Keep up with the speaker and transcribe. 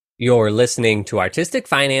You're listening to Artistic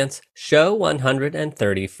Finance, show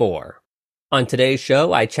 134. On today's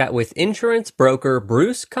show, I chat with insurance broker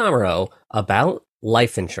Bruce Comero about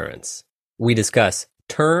life insurance. We discuss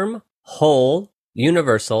term, whole,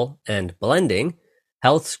 universal, and blending,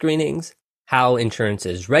 health screenings, how insurance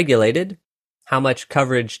is regulated, how much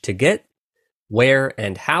coverage to get, where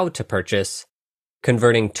and how to purchase,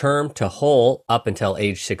 converting term to whole up until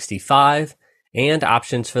age 65, and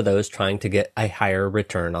options for those trying to get a higher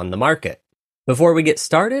return on the market. Before we get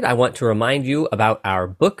started, I want to remind you about our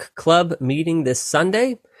book club meeting this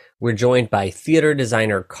Sunday. We're joined by theater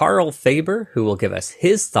designer Carl Faber, who will give us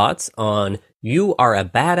his thoughts on You Are a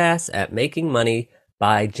Badass at Making Money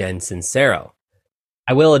by Jen Sincero.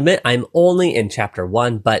 I will admit I'm only in chapter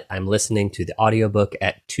 1, but I'm listening to the audiobook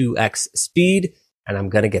at 2x speed, and I'm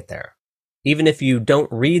going to get there. Even if you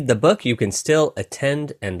don't read the book, you can still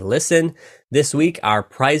attend and listen. This week, our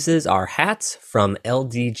prizes are hats from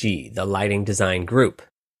LDG, the lighting design group.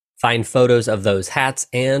 Find photos of those hats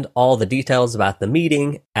and all the details about the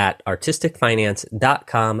meeting at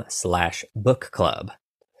artisticfinance.com/bookclub.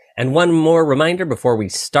 And one more reminder before we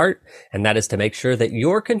start, and that is to make sure that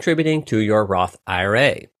you're contributing to your Roth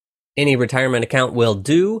IRA. Any retirement account will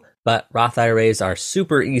do, but Roth IRAs are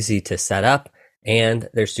super easy to set up, and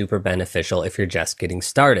they're super beneficial if you're just getting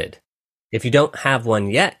started. If you don't have one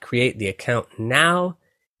yet, create the account now.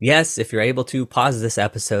 Yes, if you're able to, pause this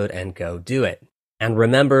episode and go do it. And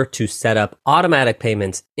remember to set up automatic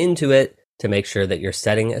payments into it to make sure that you're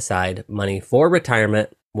setting aside money for retirement,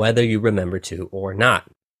 whether you remember to or not.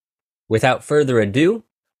 Without further ado,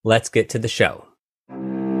 let's get to the show.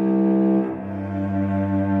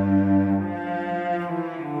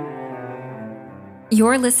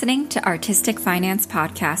 You're listening to Artistic Finance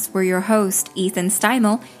Podcast, where your host, Ethan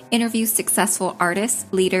Steimel, interviews successful artists,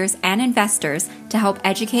 leaders, and investors to help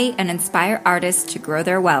educate and inspire artists to grow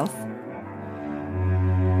their wealth.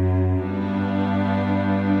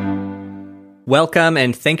 Welcome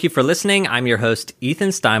and thank you for listening. I'm your host,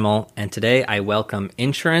 Ethan Steimel, and today I welcome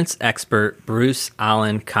insurance expert Bruce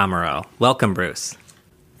Allen Comero. Welcome, Bruce.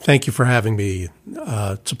 Thank you for having me.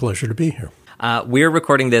 It's a pleasure to be here. We're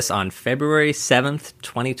recording this on February 7th,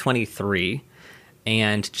 2023,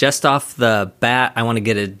 and just off the bat, I want to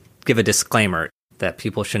give a disclaimer that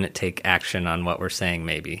people shouldn't take action on what we're saying,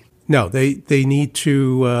 maybe. No, they need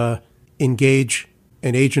to engage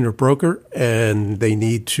an agent or broker, and they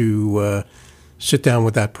need to sit down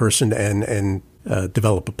with that person and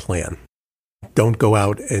develop a plan. Don't go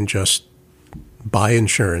out and just buy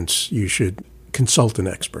insurance. You should consult an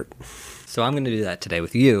expert. So I'm going to do that today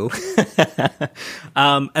with you.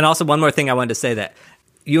 And also one more thing I wanted to say, that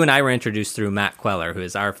you and I were introduced through Matt Queller, who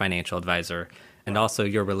is our financial advisor, and also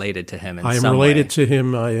you're related to him in some way. I am related to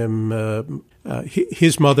him. I am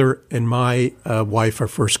his mother and my wife are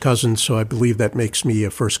first cousins, so I believe that makes me a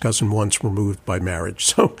first cousin once removed by marriage.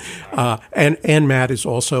 So, and Matt is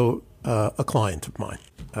also a client of mine.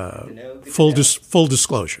 Full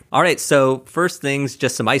disclosure. All right. So first things,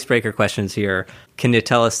 just some icebreaker questions here. Can you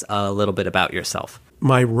tell us a little bit about yourself?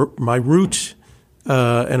 My route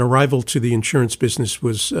and arrival to the insurance business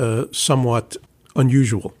was somewhat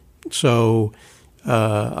unusual. So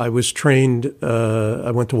I was trained,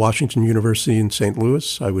 I went to Washington University in St.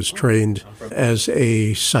 Louis. I was trained as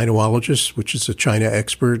a sinologist, which is a China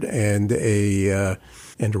expert, and a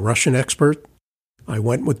Russian expert. I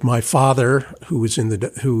went with my father, who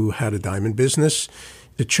had a diamond business,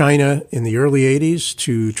 to China in the early 80s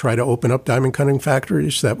to try to open up diamond cutting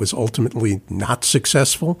factories. That was ultimately not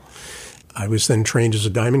successful. I was then trained as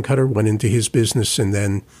a diamond cutter, went into his business, and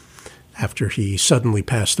then after he suddenly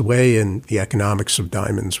passed away and the economics of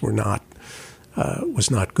diamonds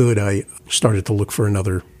was not good, I started to look for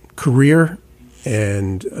another career.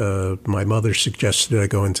 And my mother suggested I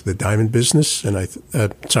go into the diamond business, and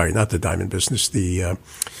not the diamond business, the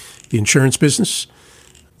insurance business.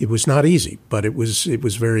 It was not easy, but it was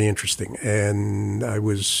very interesting. And I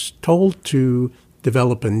was told to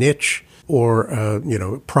develop a niche or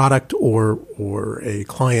a product or a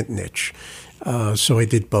client niche. So I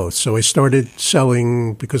did both. So I started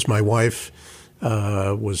selling, because my wife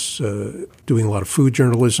was doing a lot of food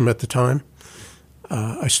journalism at the time.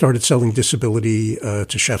 I started selling disability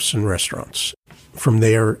to chefs and restaurants. From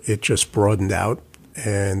there, it just broadened out,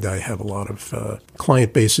 and I have a lot of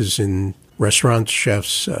client bases in restaurants,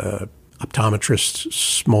 chefs, optometrists,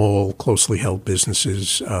 small, closely held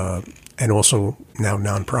businesses, and also now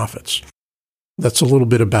nonprofits. That's a little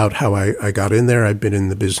bit about how I got in there. I've been in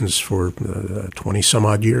the business for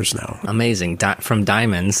 20-some-odd years now. Amazing. From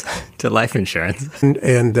diamonds to life insurance.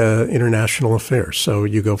 And international affairs. So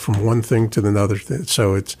you go from one thing to another.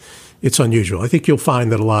 So it's unusual. I think you'll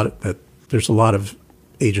find that there's a lot of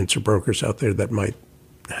agents or brokers out there that might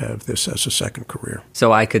have this as a second career.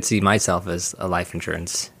 So I could see myself as a life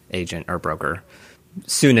insurance agent or broker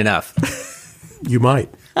soon enough. You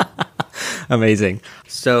might. Amazing.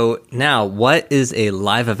 So now, what is a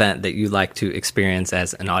live event that you like to experience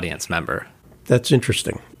as an audience member? That's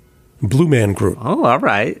interesting. Blue Man Group. Oh, all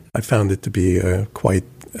right. I found it to be quite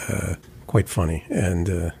funny, and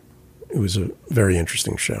it was a very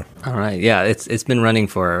interesting show. All right. Yeah, it's been running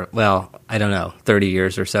for, well, I don't know, 30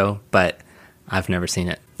 years or so, but I've never seen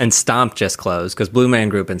it. And Stomp just closed, because Blue Man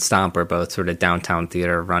Group and Stomp are both sort of downtown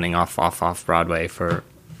theater running off Broadway for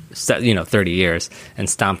 30 years, and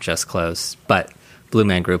Stomp just closed. But Blue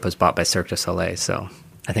Man Group was bought by Cirque du Soleil, so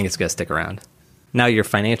I think it's going to stick around. Now, your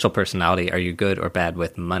financial personality, are you good or bad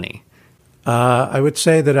with money? I would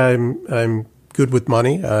say that I'm good with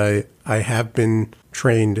money. I have been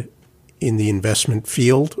trained in the investment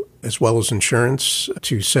field as well as insurance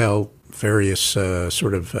to sell various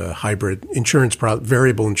hybrid insurance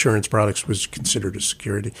variable insurance products was considered a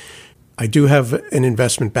security. I do have an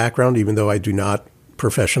investment background, even though I do not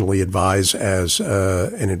professionally advise as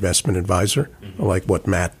an investment advisor, like what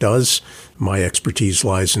Matt does. My expertise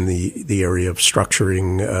lies in the area of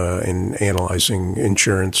structuring and analyzing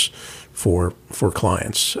insurance for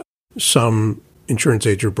clients. Some insurance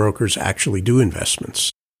agent or brokers actually do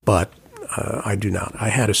investments, but I do not. I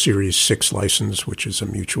had a Series 6 license, which is a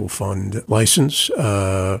mutual fund license.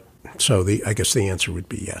 So I guess the answer would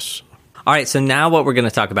be yes. All right, so now what we're going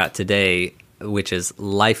to talk about today, which is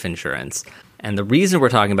life insurance. And the reason we're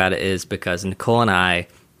talking about it is because Nicole and I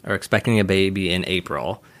are expecting a baby in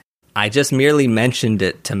April. I just merely mentioned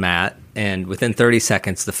it to Matt, and within 30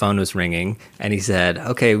 seconds, the phone was ringing, and he said,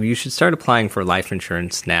 okay, well, you should start applying for life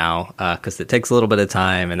insurance now, because it takes a little bit of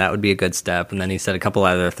time, and that would be a good step. And then he said a couple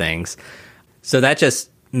other things. So that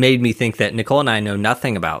just made me think that Nicole and I know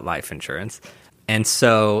nothing about life insurance. And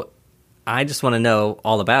so I just want to know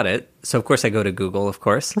all about it. So, of course, I go to Google, of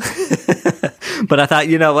course. But I thought,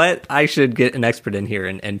 you know what? I should get an expert in here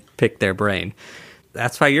and pick their brain.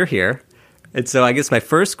 That's why you're here. And so I guess my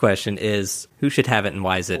first question is, who should have it and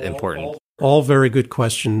why is it important? All very good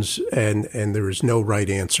questions, and there is no right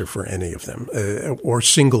answer for any of them, or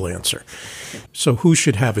single answer. So who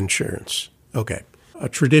should have insurance? Okay. A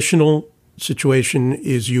traditional situation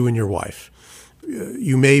is you and your wife.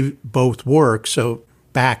 You may both work, so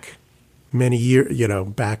back many years,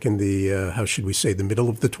 back in the, how should we say, the middle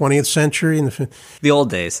of the 20th century? The old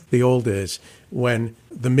days. The old days, when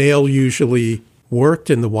the male usually worked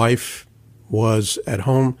and the wife was at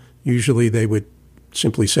home. Usually they would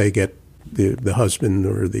simply say get the husband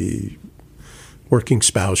or the working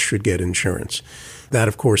spouse should get insurance. That,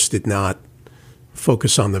 of course, did not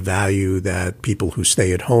focus on the value that people who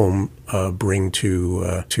stay at home bring to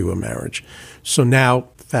a marriage. So now,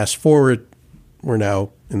 fast forward, we're now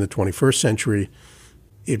in the 21st century.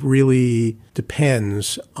 It really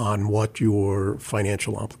depends on what your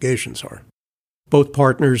financial obligations are. Both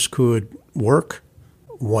partners could work.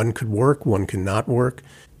 One could work, one cannot work.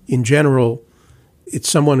 In general, it's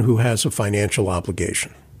someone who has a financial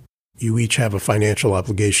obligation. You each have a financial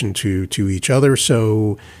obligation to each other,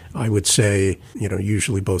 so I would say,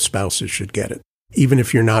 usually both spouses should get it, even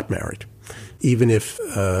if you're not married. Even if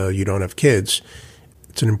you don't have kids,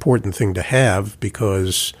 it's an important thing to have,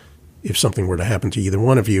 because if something were to happen to either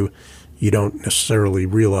one of you, you don't necessarily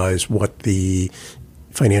realize what the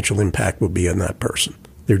financial impact would be on that person.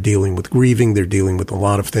 They're dealing with grieving. They're dealing with a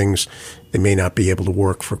lot of things. They may not be able to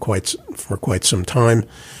work for quite some time.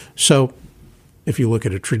 So if you look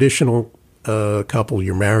at a traditional couple,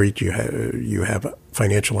 you're married, you have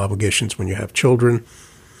financial obligations. When you have children,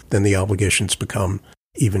 then the obligations become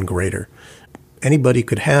even greater. Anybody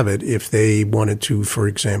could have it if they wanted to, for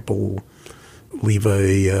example, leave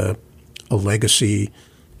a legacy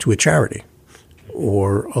to a charity,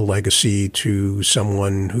 or a legacy to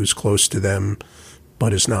someone who's close to them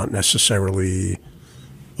but is not necessarily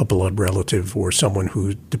a blood relative or someone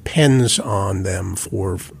who depends on them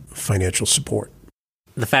for financial support.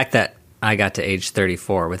 The fact that I got to age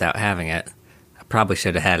 34 without having it, I probably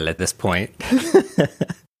should have had it at this point.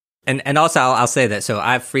 And also, I'll say that, so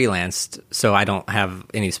I've freelanced, so I don't have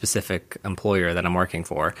any specific employer that I'm working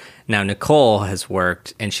for. Now, Nicole has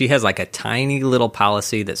worked, and she has like a tiny little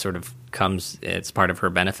policy that sort of comes, it's part of her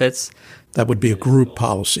benefits. That would be a group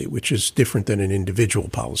policy, which is different than an individual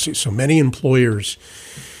policy. So many employers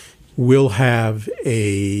will have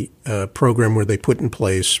a program where they put in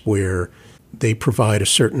place where they provide a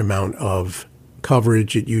certain amount of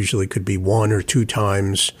coverage. It usually could be 1 or 2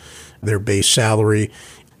 times their base salary.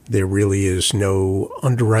 There really is no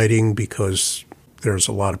underwriting because there's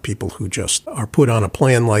a lot of people who just are put on a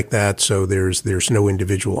plan like that. So there's no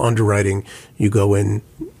individual underwriting. You go in,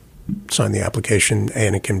 sign the application,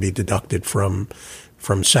 and it can be deducted from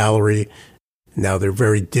salary. Now, they're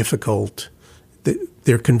very difficult.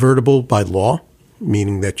 They're convertible by law,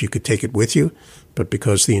 meaning that you could take it with you. But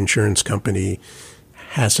because the insurance company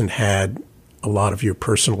hasn't had a lot of your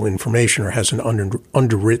personal information or hasn't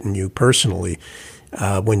underwritten you personally,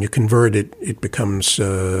 when you convert it, it becomes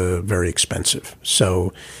very expensive.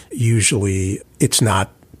 So usually it's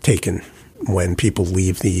not taken when people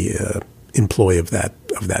leave the employ of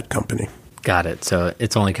that company. Got it. So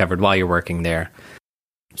it's only covered while you're working there.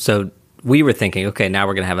 So we were thinking, okay, now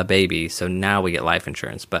we're going to have a baby, so now we get life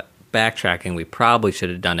insurance. But backtracking, we probably should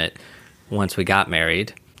have done it once we got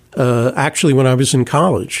married. Actually, when I was in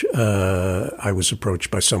college, I was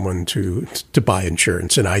approached by someone to buy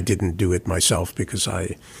insurance, and I didn't do it myself because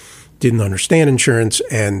I didn't understand insurance,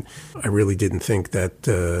 and I really didn't think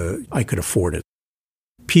that I could afford it.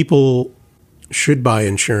 People should buy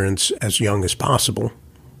insurance as young as possible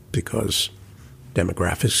because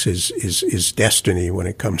demographics is destiny when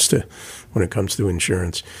it comes to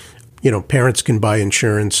insurance. Parents can buy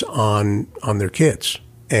insurance on their kids,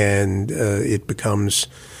 and it becomes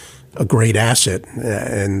a great asset,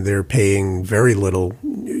 and they're paying very little.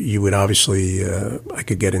 You would obviously, I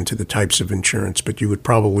could get into the types of insurance, but you would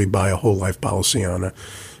probably buy a whole life policy on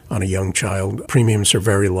a young child. Premiums are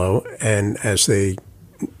very low, and as they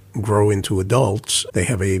grow into adults, they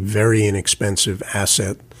have a very inexpensive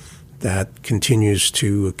asset that continues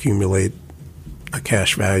to accumulate a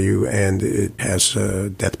cash value, and it has a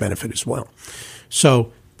death benefit as well.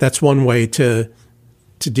 So that's one way to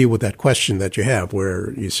deal with that question that you have,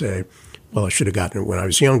 where you say, well, I should have gotten it when I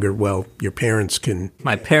was younger. Well, your parents can...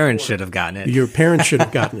 My parents should have gotten it. Your parents should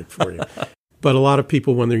have gotten it for you. But a lot of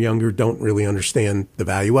people, when they're younger, don't really understand the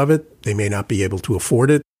value of it. They may not be able to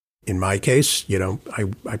afford it. In my case,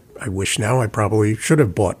 I wish now I probably should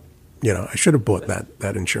have bought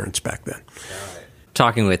that insurance back then.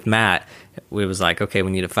 Talking with Matt, we was like, okay,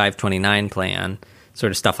 we need a 529 plan,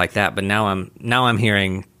 sort of stuff like that. But now I'm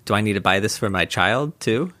hearing, do I need to buy this for my child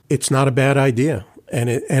too? It's not a bad idea, and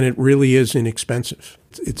it really is inexpensive.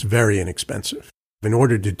 It's very inexpensive. In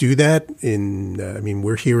order to do that,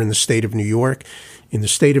 we're here in the state of New York. In the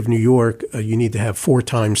state of New York, you need to have 4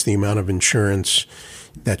 times the amount of insurance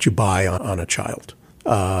that you buy on a child.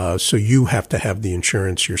 So you have to have the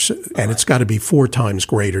insurance and it's got to be 4 times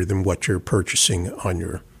greater than what you're purchasing on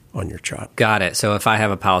your child. Got it. So if I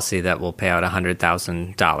have a policy that will pay out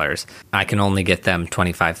 $100,000, I can only get them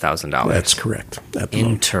 $25,000. That's correct.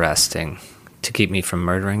 Interesting. To keep me from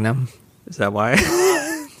murdering them? Is that why?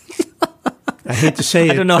 I hate to say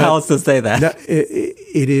it. I don't know how else to say that. No,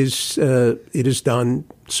 it is done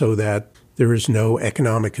so that there is no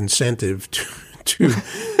economic incentive to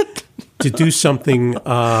do something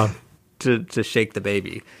to shake the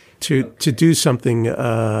baby. To do something,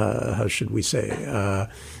 how should we say?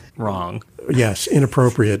 Wrong. Yes,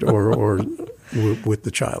 inappropriate or with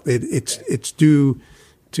the child. It's due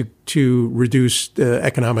to reduce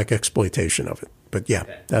economic exploitation of it. But yeah,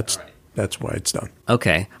 okay. That's why it's done.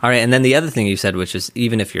 Okay. All right. And then the other thing you said, which is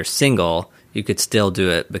even if you're single, you could still do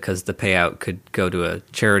it because the payout could go to a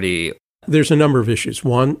charity. There's a number of issues.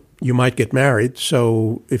 One, you might get married,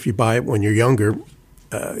 so if you buy it when you're younger,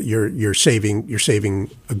 you're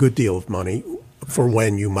saving a good deal of money for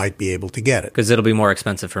when you might be able to get it. Because it'll be more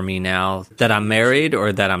expensive for me now that I'm married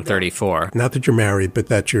or that I'm 34. Not that you're married, but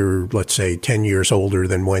that you're, let's say, 10 years older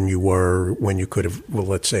than when you could have. Well,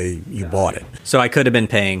 let's say you bought it. So I could have been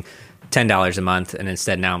paying $10 a month, and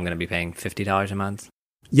instead now I'm going to be paying $50 a month.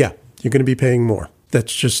 Yeah, you're going to be paying more.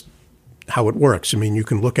 That's just how it works. I mean, you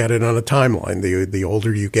can look at it on a timeline. The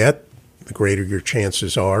older you get, the greater your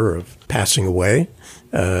chances are of passing away,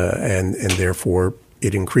 and therefore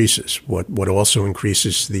it increases. What also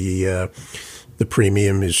increases the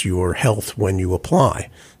premium is your health when you apply,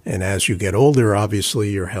 and as you get older, obviously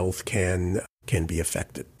your health can be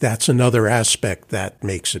affected. That's another aspect that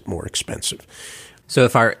makes it more expensive. So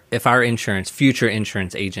if our future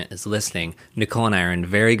insurance agent is listening, Nicole and I are in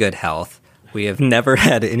very good health. We have never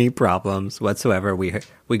had any problems whatsoever. We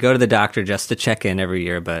go to the doctor just to check in every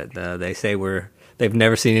year, but they say they've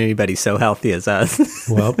never seen anybody so healthy as us.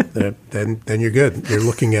 Well, then you're good. You're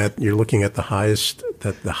looking at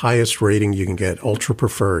the highest rating you can get, ultra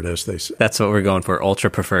preferred, as they say. That's what we're going for, ultra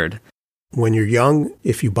preferred. When you're young,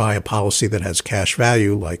 if you buy a policy that has cash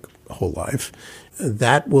value, like whole life,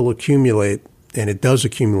 that will accumulate, and it does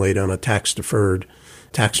accumulate on a tax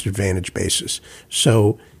advantage basis.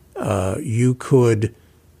 So you could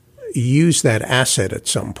use that asset at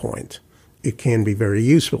some point. It can be very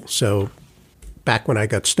useful. So back when I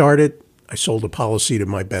got started, I sold a policy to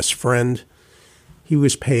my best friend. He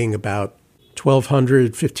was paying about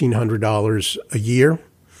 $1,200, $1,500 a year.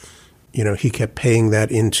 He kept paying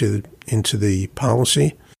that into the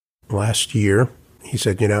policy. Last year, he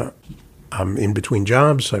said, I'm in between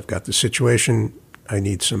jobs. I've got the situation. I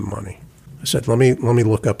need some money. I said, let me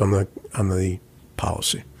look up on the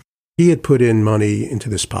policy. He had put in money into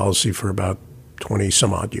this policy for about 20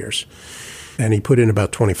 some odd years, and he put in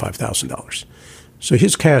about $25,000. So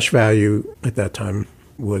his cash value at that time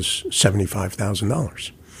was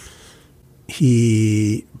 $75,000.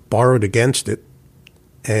 He borrowed against it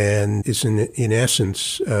and is in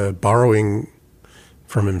essence borrowing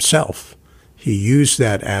from himself. He used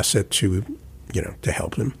that asset to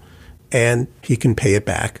help him, and he can pay it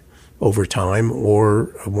back over time, or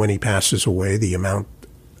when he passes away, the amount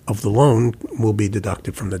of the loan will be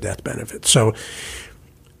deducted from the death benefit. So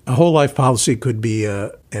a whole life policy could be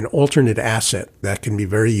an alternate asset that can be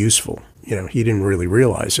very useful. He didn't really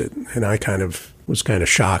realize it, and I was kind of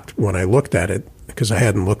shocked when I looked at it, because I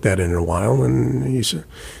hadn't looked at it in a while. And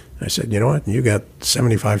I said, you know what? You got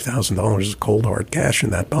 $75,000 of cold hard cash in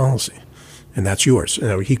that policy, and that's yours.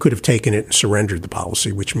 He could have taken it and surrendered the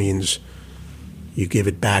policy, which means you give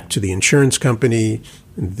it back to the insurance company.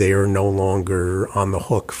 They're no longer on the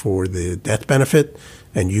hook for the death benefit,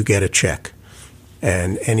 and you get a check.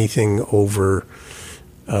 And anything over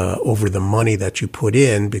the money that you put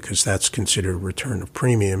in, because that's considered a return of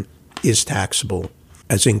premium, is taxable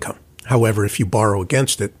as income. However, if you borrow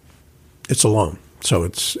against it, it's a loan, so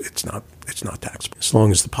it's not taxable as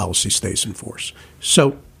long as the policy stays in force.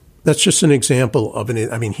 So that's just an example of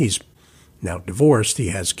he's now divorced, he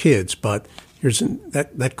has kids, but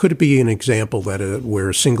that could be an example where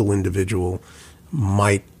a single individual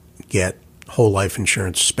might get whole life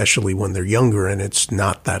insurance, especially when they're younger and it's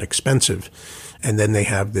not that expensive. And then they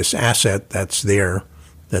have this asset that's there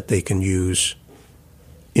that they can use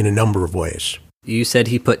in a number of ways. You said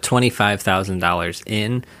he put $25,000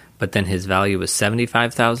 in, but then his value was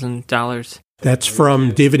 $75,000? That's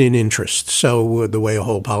from dividend interest. So the way a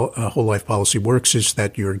whole life policy works is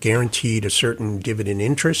that you're guaranteed a certain dividend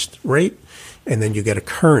interest rate, and then you get a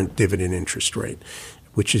current dividend interest rate,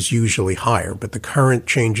 which is usually higher. But the current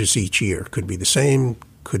changes each year. Could be the same,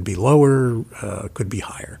 could be lower, could be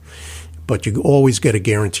higher. But you always get a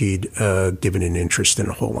guaranteed dividend interest in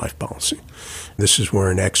a whole life policy. This is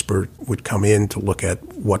where an expert would come in to look at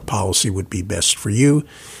what policy would be best for you.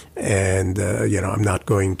 And, I'm not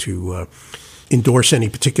going to endorse any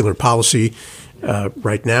particular policy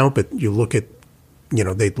right now, but you look at,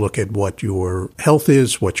 they'd look at what your health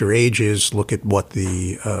is, what your age is, look at what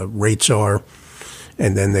the rates are,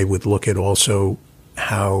 and then they would look at also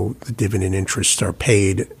how the dividend interests are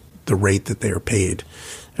paid, the rate that they are paid,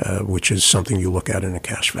 which is something you look at in a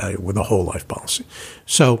cash value with a whole life policy.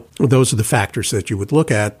 So those are the factors that you would look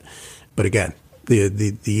at. But again,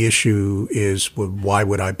 the issue is, well, why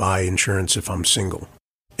would I buy insurance if I'm single?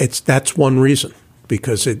 That's one reason,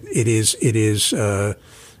 because it is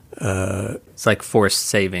it's like forced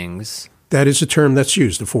savings. That is a term that's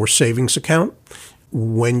used, a forced savings account.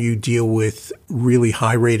 When you deal with really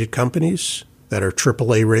high-rated companies that are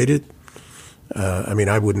AAA rated,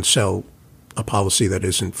 I wouldn't sell a policy that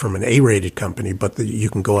isn't from an A-rated company, but you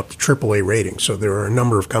can go up to AAA rating. So there are a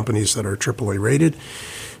number of companies that are AAA rated,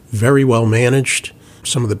 very well managed.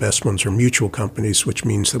 Some of the best ones are mutual companies, which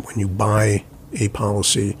means that when you buy a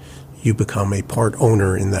policy, you become a part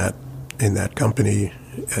owner in that company.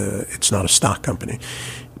 It's not a stock company,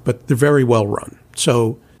 but they're very well run.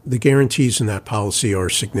 So the guarantees in that policy are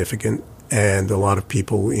significant, and a lot of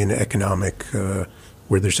people in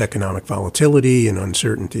where there's economic volatility and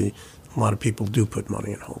uncertainty, a lot of people do put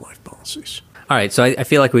money in whole life policies. All right, so I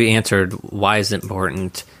feel like we answered why is it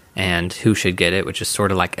important and who should get it, which is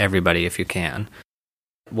sort of like everybody if you can.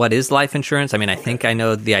 What is life insurance? I think I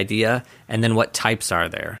know the idea, and then what types are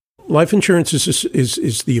there? Life insurance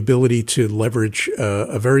is the ability to leverage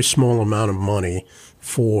a very small amount of money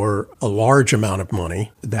for a large amount of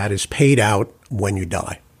money that is paid out when you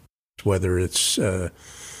die, whether it's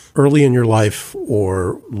early in your life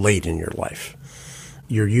or late in your life.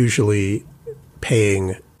 You're usually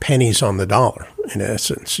paying pennies on the dollar, in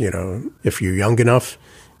essence. If you're young enough,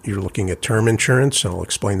 you're looking at term insurance, and I'll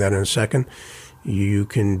explain that in a second. You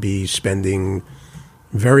can be spending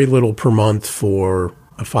very little per month for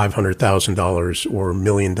a $500,000 or $1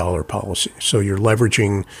 million policy. So you're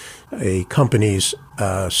leveraging a company's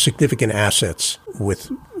significant assets with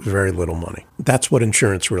very little money. That's what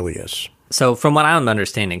insurance really is. So from what I'm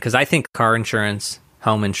understanding, because I think car insurance,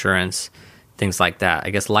 home insurance, things like that, I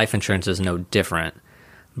guess life insurance is no different.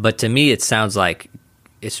 But to me, it sounds like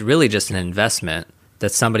it's really just an investment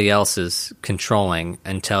that somebody else is controlling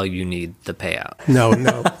until you need the payout.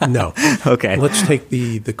 No. Okay. Let's take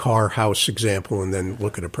the car house example and then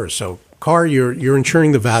look at a person. So car, you're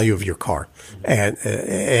insuring the value of your car and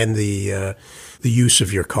the use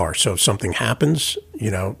of your car. So if something happens,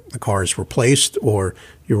 the car is replaced, or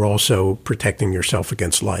you're also protecting yourself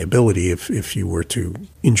against liability if you were to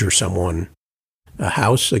injure someone. A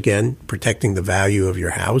house, again, protecting the value of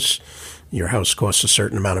your house. Your house costs a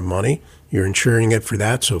certain amount of money. You're insuring it for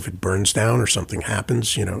that, so if it burns down or something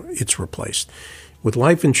happens, it's replaced. With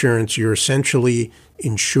life insurance, you're essentially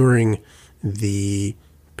insuring the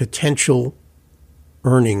potential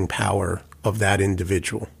earning power of that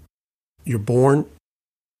individual. You're born,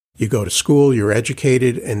 you go to school, you're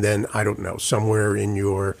educated, and then, I don't know, somewhere in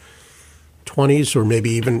your 20s or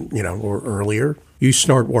maybe even, or earlier, you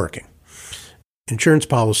start working. Insurance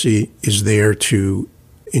policy is there to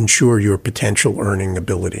ensure your potential earning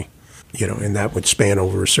ability, and that would span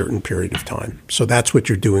over a certain period of time. So that's what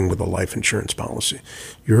you're doing with a life insurance policy.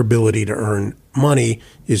 Your ability to earn money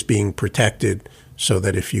is being protected so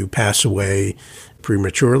that if you pass away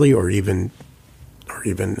prematurely or even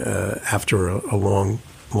after a long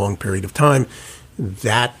period of time,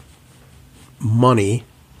 that money,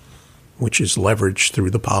 which is leveraged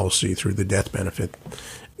through the policy, through the death benefit,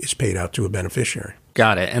 is paid out to a beneficiary.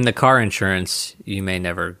 Got it. And the car insurance you may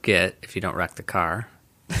never get if you don't wreck the car.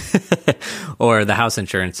 Or the house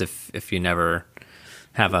insurance if you never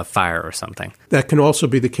have a fire or something. That can also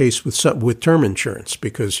be the case with term insurance,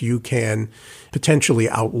 because you can potentially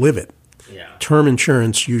outlive it. Yeah. Term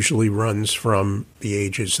insurance usually runs from the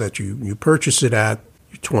ages that you purchase it at,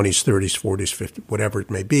 your 20s, 30s, 40s, 50s, whatever it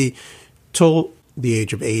may be, till the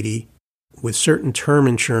age of 80. With certain term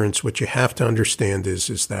insurance, what you have to understand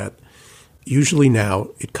is that usually now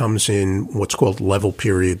it comes in what's called level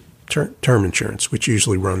period term insurance, which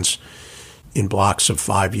usually runs in blocks of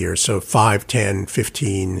 5 years. So 5, 10,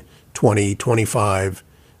 15, 20, 25,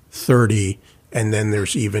 30, and then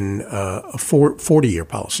there's even a 40-year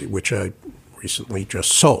policy, which I recently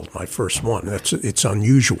just sold, my first one. It's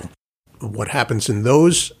unusual. What happens in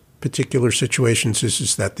those particular situations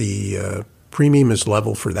is that the premium is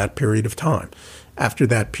level for that period of time. After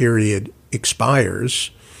that period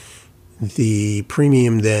expires, the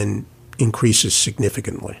premium then increases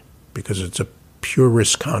significantly because it's a pure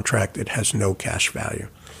risk contract. It has no cash value.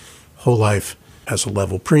 Whole life has a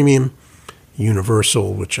level premium.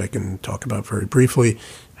 Universal, which I can talk about very briefly,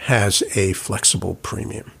 has a flexible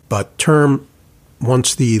premium. But term,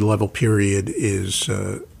 once the level period is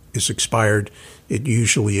expired, it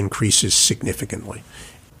usually increases significantly.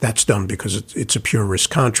 That's done because it's a pure risk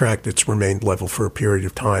contract. It's remained level for a period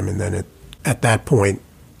of time, and then at that point,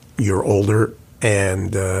 you're older,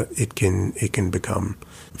 and it can become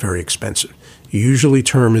very expensive. Usually,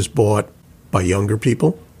 term is bought by younger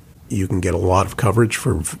people. You can get a lot of coverage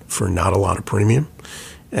for not a lot of premium,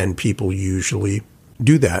 and people usually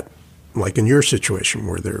do that, like in your situation,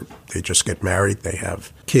 where they just get married, they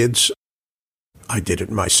have kids. I did it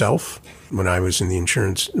myself when I was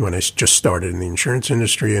when I just started in the insurance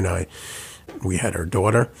industry, and we had our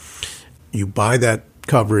daughter. You buy that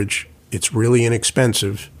coverage; it's really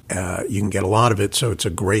inexpensive. You can get a lot of it, so it's a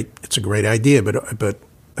great idea. But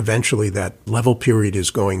eventually, that level period is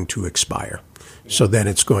going to expire. So then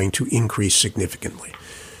it's going to increase significantly.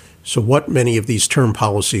 So what many of these term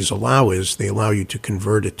policies allow is they allow you to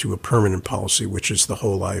convert it to a permanent policy, which is the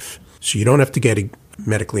whole life. So you don't have to get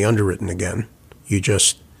medically underwritten again. You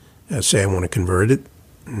just say, I want to convert it.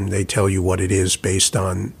 And they tell you what it is based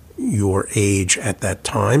on your age at that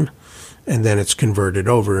time. And then it's converted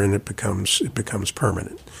over and it becomes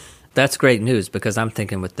permanent. That's great news, because I'm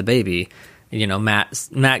thinking with the baby,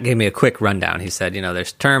 Matt gave me a quick rundown. He said,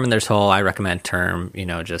 there's term and there's whole. I recommend term,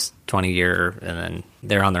 just 20-year, and then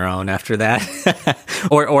they're on their own after that.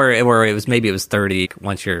 or it was 30.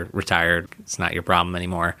 Once you're retired, it's not your problem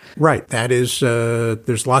anymore. Right. That is,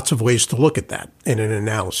 there's lots of ways to look at that in an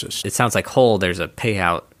analysis. It sounds like whole, there's a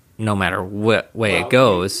payout no matter what way it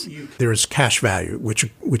goes. There is cash value,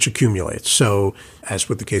 which accumulates. So as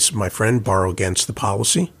with the case of my friend, borrow against the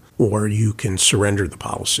policy, or you can surrender the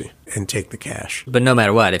policy and take the cash. But no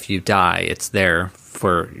matter what, if you die, it's there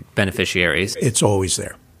for beneficiaries. It's always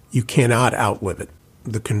there. You cannot outlive it.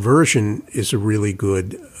 The conversion is a really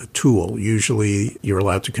good tool. Usually you're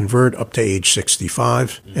allowed to convert up to age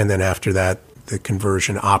 65, and then after that, the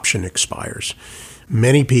conversion option expires.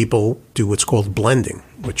 Many people do what's called blending,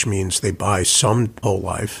 which means they buy some whole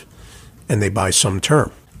life and they buy some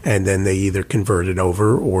term. And then they either convert it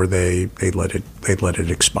over or they let it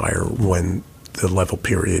expire when the level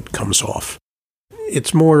period comes off.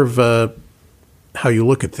 It's more of how you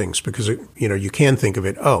look at things, because, you can think of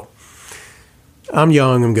it, I'm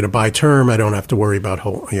young, I'm going to buy term, I don't have to worry about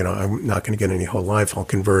I'm not going to get any whole life, I'll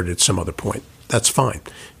convert it at some other point. That's fine.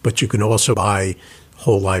 But you can also buy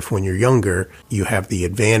whole life when you're younger. You have the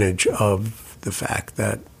advantage of the fact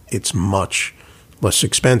that it's much less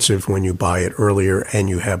expensive when you buy it earlier, and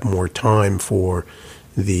you have more time for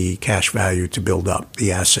the cash value to build up,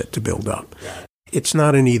 the asset to build up. It's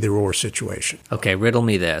not an either-or situation. Okay, riddle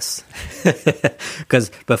me this.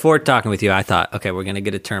 Because before talking with you, I thought, okay, we're going to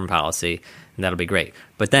get a term policy, and that'll be great.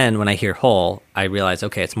 But then when I hear whole, I realize,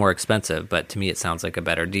 okay, it's more expensive, but to me it sounds like a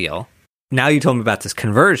better deal. Now you told me about this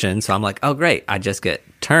conversion, so I'm like, oh, great, I just get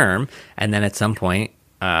term, and then at some point,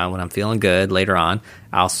 when I'm feeling good later on,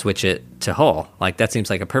 I'll switch it to whole. Like, that seems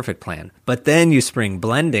like a perfect plan. But then you spring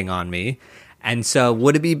blending on me. And so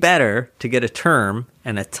would it be better to get a term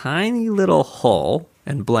and a tiny little whole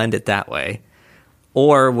and blend it that way?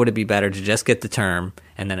 Or would it be better to just get the term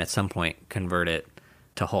and then at some point convert it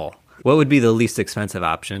to whole? What would be the least expensive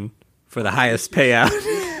option for the highest payout?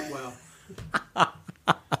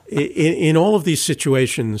 In all of these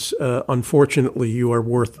situations, unfortunately, you are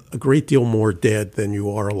worth a great deal more dead than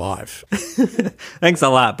you are alive. Thanks a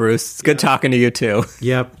lot, Bruce. It's good talking to you, too.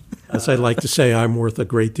 Yep. As I like to say, I'm worth a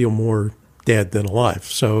great deal more dead than alive.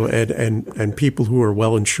 So, and people who are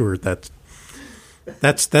well insured, that's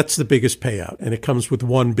the biggest payout, and it comes with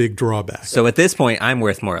one big drawback. So at this point, I'm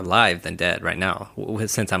worth more alive than dead right now,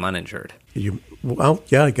 since I'm uninsured. Well,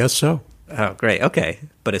 yeah, I guess so. Oh, great. Okay.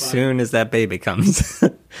 But as soon as that baby comes,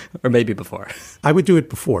 or maybe before. I would do it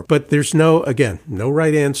before. But there's no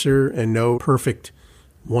right answer and no perfect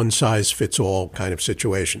one-size-fits-all kind of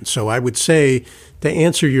situation. So I would say, to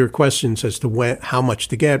answer your questions as to how much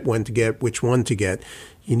to get, when to get, which one to get,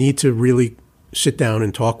 you need to really sit down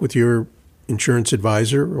and talk with your insurance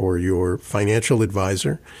advisor or your financial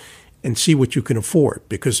advisor and see what you can afford.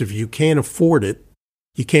 Because if you can't afford it,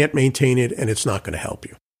 you can't maintain it, and it's not going to help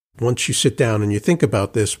you. Once you sit down and you think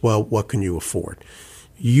about this, well, what can you afford?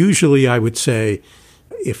 Usually I would say,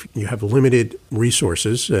 if you have limited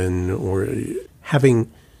resources or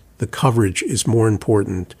having the coverage is more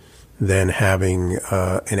important than having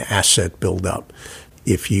an asset build up.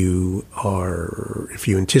 If you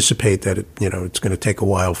anticipate that it's going to take a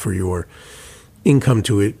while for your income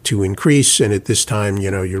to increase, and at this time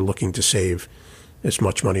you're looking to save as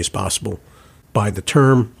much money as possible, buy the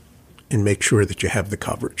term and make sure that you have the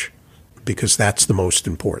coverage, because that's the most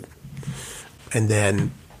important. And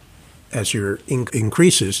then as your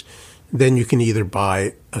increases, then you can either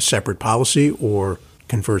buy a separate policy or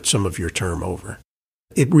convert some of your term over.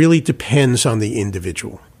 It really depends on the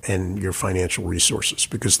individual and your financial resources,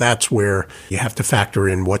 because that's where you have to factor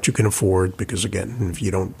in what you can afford, because again,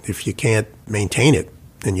 if you can't maintain it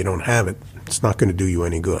and you don't have it, it's not going to do you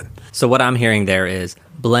any good. So what I'm hearing there is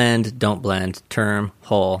blend, don't blend, term,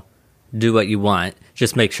 whole, do what you want,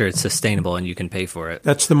 just make sure it's sustainable and you can pay for it.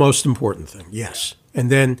 That's the most important thing, yes.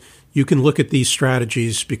 And then you can look at these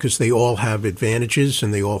strategies because they all have advantages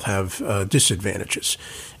and they all have disadvantages.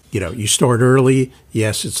 You start early,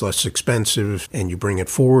 yes, it's less expensive, and you bring it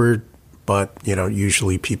forward, but,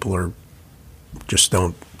 usually people just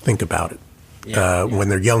don't think about it when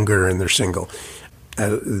they're younger and they're single.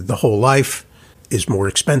 The whole life is more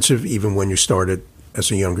expensive even when you start it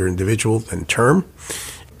as a younger individual than term.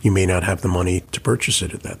 You may not have the money to purchase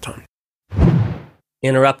it at that time.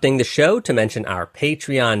 Interrupting the show to mention our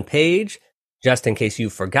Patreon page. Just in case you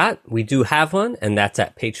forgot, we do have one, and that's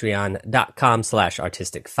at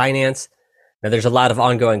patreon.com/artisticfinance. Now, there's a lot of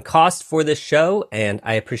ongoing costs for this show, and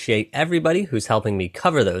I appreciate everybody who's helping me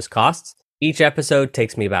cover those costs. Each episode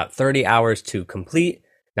takes me about 30 hours to complete.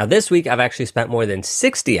 Now, this week, I've actually spent more than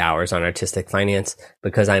 60 hours on Artistic Finance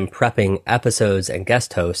because I'm prepping episodes and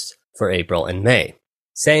guest hosts for April and May.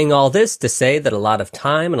 Saying all this to say that a lot of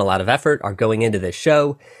time and a lot of effort are going into this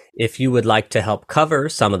show. If you would like to help cover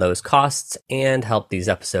some of those costs and help these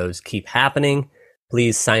episodes keep happening,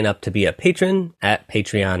 please sign up to be a patron at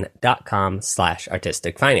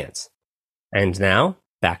patreon.com/artisticfinance. And now,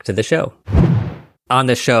 back to the show. On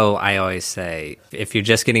the show, I always say, if you're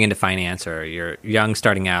just getting into finance or you're young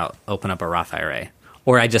starting out, open up a Roth IRA.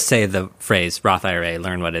 Or I just say the phrase Roth IRA,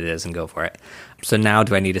 learn what it is and go for it. So now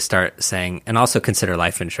do I need to start saying, and also consider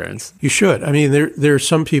life insurance? You should. I mean, there are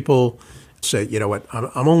some people say, you know what,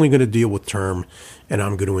 I'm only going to deal with term and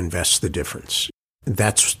I'm going to invest the difference.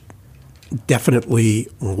 That's definitely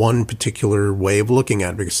one particular way of looking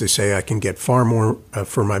at it, because they say I can get far more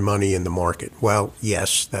for my money in the market. Well,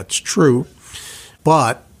 yes, that's true.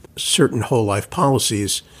 But certain whole life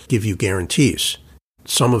policies give you guarantees.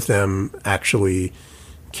 Some of them actually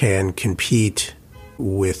can compete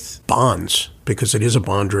with bonds because it is a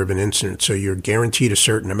bond-driven instrument. So you're guaranteed a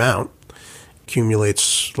certain amount,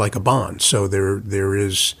 accumulates like a bond. So there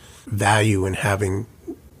is value in having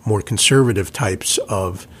more conservative types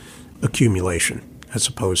of accumulation as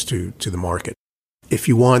opposed to the market. If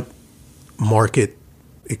you want market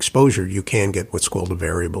exposure, you can get what's called a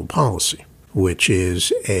variable policy, which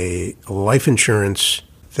is a life insurance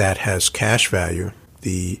that has cash value.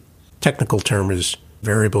 The technical term is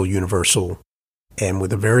variable universal. And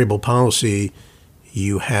with a variable policy,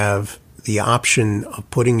 you have the option of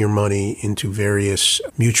putting your money into various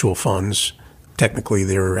mutual funds. Technically,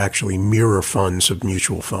 they're actually mirror funds of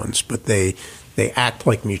mutual funds, but they act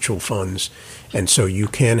like mutual funds. And so you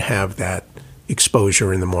can have that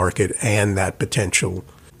exposure in the market and that potential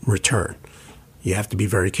return. You have to be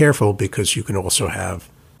very careful because you can also have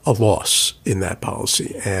a loss in that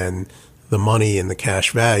policy. And the money and the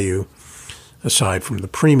cash value, aside from the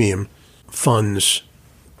premium, funds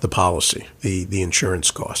the policy, the insurance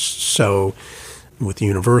costs. So with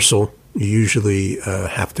Universal, you usually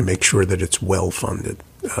have to make sure that it's well funded.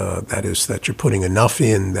 That is, that you're putting enough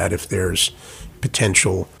in that if there's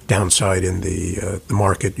potential downside in the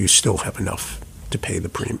market, you still have enough to pay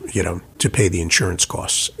the to pay the insurance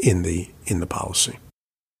costs in the policy.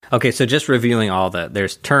 Okay, so just reviewing all that,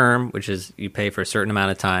 there's term, which is you pay for a certain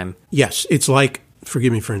amount of time. Yes, it's like,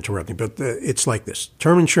 forgive me for interrupting, but it's like this.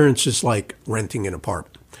 Term insurance is like renting an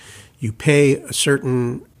apartment. You pay a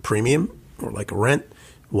certain premium or like a rent.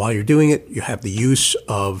 While you're doing it, you have the use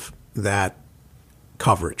of that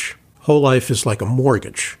coverage. Whole life is like a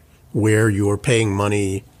mortgage where you're paying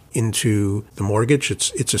money into the mortgage.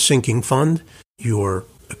 It's a sinking fund. You're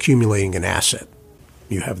accumulating an asset.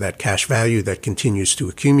 You have that cash value that continues to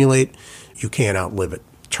accumulate. You can't outlive it.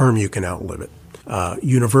 Term, you can outlive it.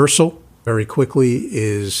 Universal, very quickly,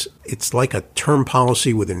 it's like a term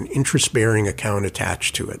policy with an interest-bearing account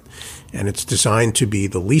attached to it. And it's designed to be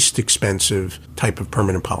the least expensive type of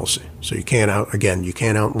permanent policy. So you can't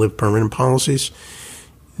outlive permanent policies.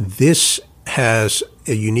 This has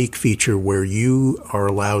a unique feature where you are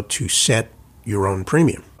allowed to set your own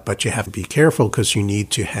premium. But you have to be careful because you need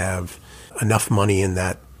to have enough money in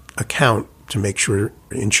that account to make sure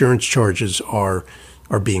insurance charges are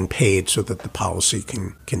being paid so that the policy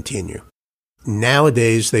can continue.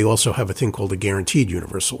 Nowadays, they also have a thing called a guaranteed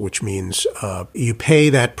universal, which means you pay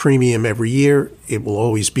that premium every year. It will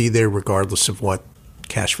always be there regardless of what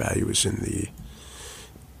cash value is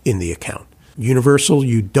in the account. Universal,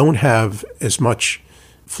 you don't have as much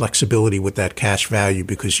flexibility with that cash value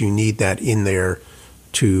because you need that in there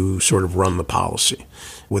to sort of run the policy.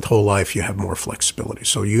 With whole life, you have more flexibility.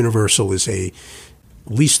 So universal is a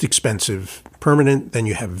least expensive permanent. Then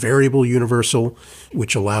you have variable universal,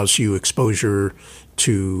 which allows you exposure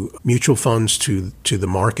to mutual funds, to the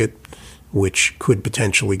market, which could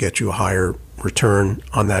potentially get you a higher return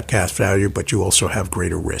on that cash value, but you also have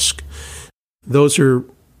greater risk. Those are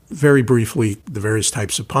very briefly the various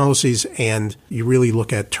types of policies, and you really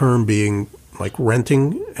look at term being like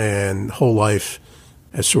renting and whole life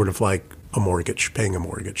as sort of like a mortgage, paying a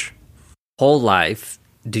mortgage. Whole life,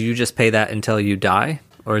 do you just pay that until you die?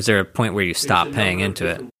 Or is there a point where you stop paying into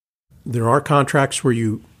it? There are contracts where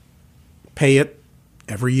you pay it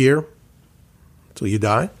every year until you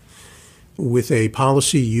die. With a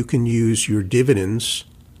policy, you can use your dividends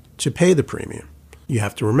to pay the premium. You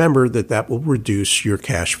have to remember that will reduce your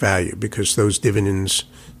cash value because those dividends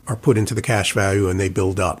are put into the cash value and they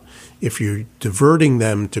build up. If you're diverting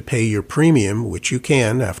them to pay your premium, which you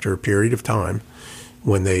can after a period of time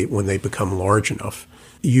when they become large enough,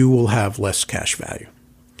 you will have less cash value.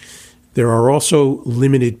 There are also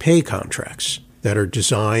limited pay contracts that are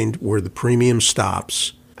designed where the premium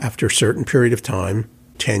stops after a certain period of time,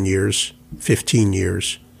 10 years, 15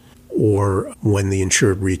 years, or when the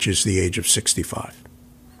insured reaches the age of 65.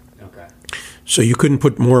 Okay. So you couldn't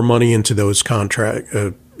put more money into those contracts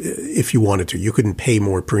if you wanted to. You couldn't pay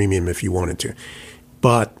more premium if you wanted to.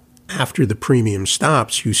 But after the premium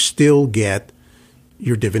stops, you still get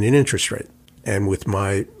your dividend interest rate. And with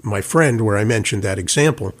my friend, where I mentioned that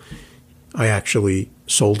example, I actually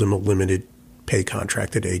sold him a limited pay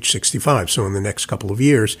contract at age 65. So in the next couple of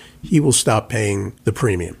years, he will stop paying the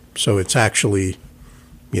premium. So it's actually,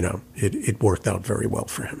 it worked out very well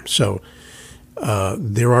for him. So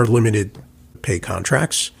there are limited pay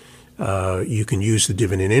contracts. You can use the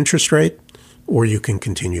dividend interest rate, or you can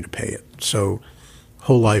continue to pay it. So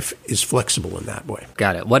whole life is flexible in that way.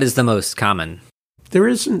 Got it. What is the most common? There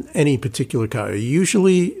isn't any particular kind.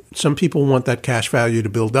 Usually, some people want that cash value to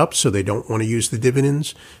build up, so they don't want to use the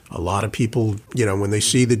dividends. A lot of people, when they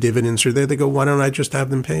see the dividends are there, they go, why don't I just have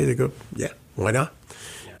them pay? They go, yeah, why not?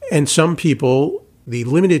 Yeah. And some people The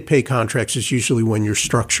limited pay contracts is usually when you're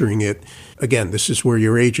structuring it. Again, this is where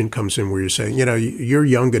your agent comes in, where you're saying, you're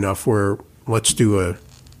young enough where let's do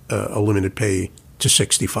a limited pay to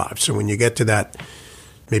 65. So when you get to that,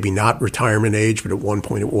 maybe not retirement age, but at one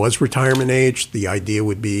point it was retirement age, the idea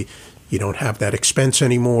would be you don't have that expense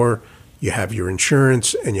anymore. You have your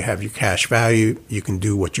insurance and you have your cash value. You can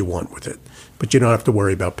do what you want with it, but you don't have to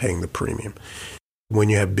worry about paying the premium. When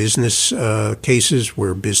you have business cases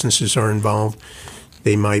where businesses are involved,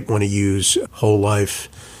 they might want to use whole life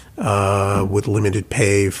with limited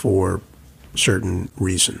pay for certain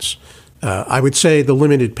reasons. I would say the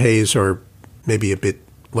limited pays are maybe a bit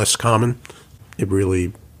less common. It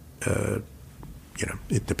really,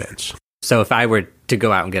 it depends. So if I were to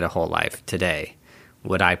go out and get a whole life today,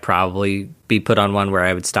 would I probably be put on one where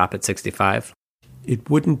I would stop at 65? It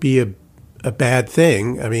wouldn't be a bad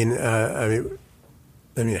thing. I mean,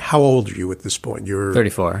 how old are you at this point? You're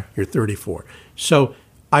 34. You're 34. So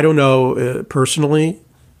I don't know personally.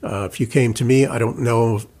 If you came to me, I don't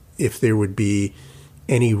know if there would be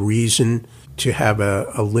any reason to have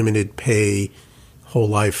a limited pay whole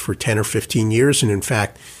life for 10 or 15 years. And in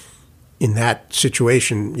fact, in that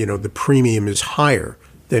situation, the premium is higher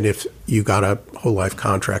than if you got a whole life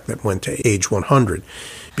contract that went to age 100,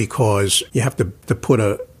 because you have to put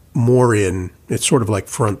more in. It's sort of like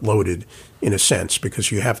front loaded in a sense, because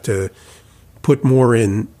you have to put more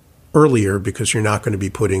in earlier because you're not going to be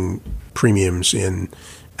putting premiums in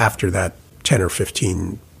after that 10 or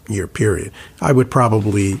 15 year period. I would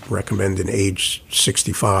probably recommend an age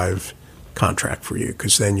 65 contract for you,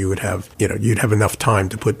 because then you would have, you'd have enough time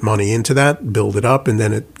to put money into that, build it up, and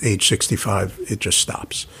then at age 65, it just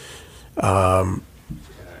stops. But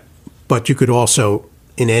you could also,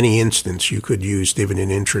 in any instance, you could use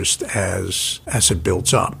dividend interest as it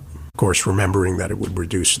builds up. Of course, remembering that it would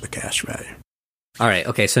reduce the cash value. All right.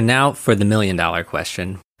 Okay. So now for the $1 million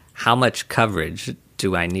question, how much coverage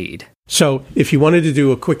do I need? So if you wanted to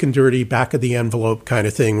do a quick and dirty back of the envelope kind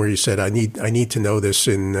of thing where you said, I need to know this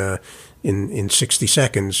in 60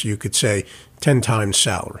 seconds, you could say 10 times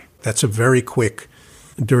salary. That's a very quick,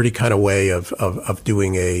 dirty kind of way of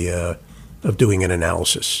doing an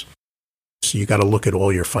analysis. So you got to look at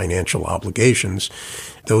all your financial obligations.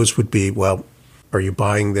 Those would be, well, are you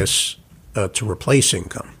buying this to replace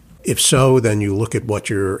income? If so, then you look at what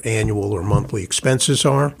your annual or monthly expenses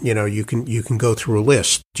are. You can go through a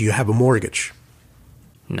list. Do you have a mortgage?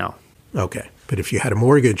 No. Okay. But if you had a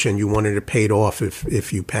mortgage and you wanted it paid off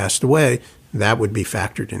if you passed away, that would be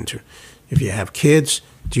factored into. If you have kids,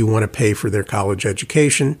 do you want to pay for their college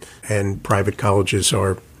education? And private colleges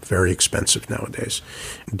are very expensive nowadays.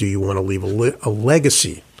 Do you want to leave a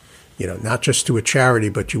legacy? Not just to a charity,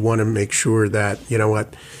 but you want to make sure that,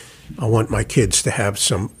 I want my kids to have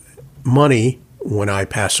some money when I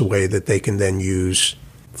pass away that they can then use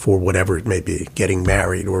for whatever it may be, getting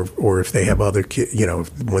married, or if they have other kids,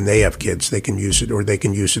 when they have kids, they can use it, or they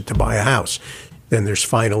can use it to buy a house. Then there's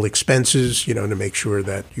final expenses, to make sure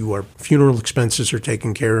that your funeral expenses are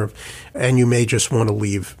taken care of, and you may just want to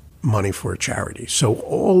leave money for a charity. So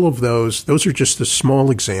all of those are just a small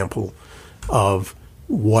example of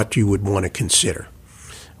what you would want to consider.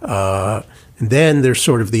 And then there's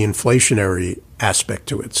sort of the inflationary aspect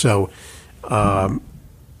to it. So a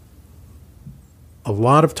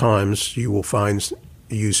lot of times you will find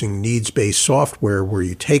using needs-based software where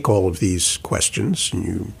you take all of these questions,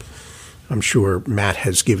 and I'm sure Matt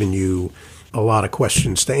has given you a lot of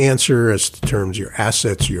questions to answer as to terms your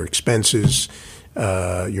assets, your expenses,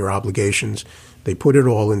 your obligations. They put it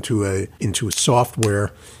all into a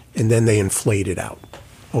software, and then they inflate it out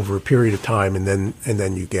over a period of time, and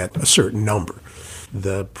then you get a certain number.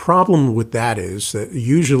 The problem with that is that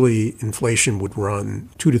usually inflation would run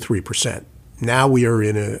 2 to 3%. Now we are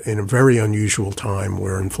in a very unusual time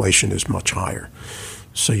where inflation is much higher.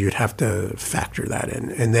 So you'd have to factor that in.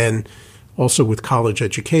 And then also with college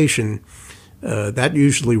education, that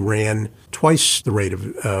usually ran twice the rate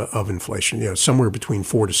of inflation, somewhere between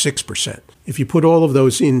 4 to 6%. If you put all of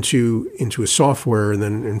those into a software and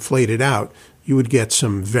then inflate it out, you would get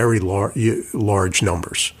some very large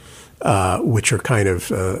numbers, which are kind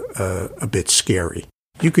of a bit scary.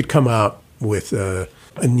 You could come out with a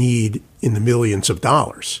need in the millions of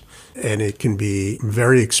dollars, and it can be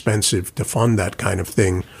very expensive to fund that kind of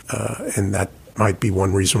thing, and that might be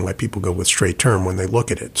one reason why people go with straight term when they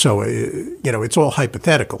look at it. So, it's all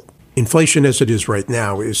hypothetical. Inflation as it is right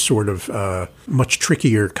now is sort of a much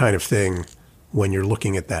trickier kind of thing when you're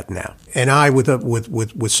looking at that now. And I,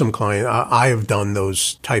 with some client, I have done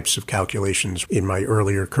those types of calculations in my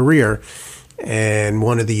earlier career. And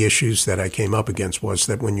one of the issues that I came up against was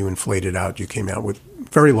that when you inflate it out, you came out with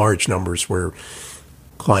very large numbers where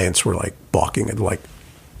clients were like balking at like,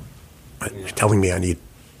 you're telling me I need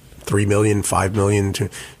 $3 million, $5 million.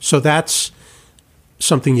 So that's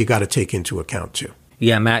something you got to take into account too.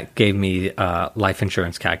 Yeah, Matt gave me a life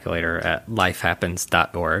insurance calculator at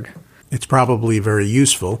lifehappens.org. It's probably very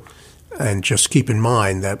useful. And just keep in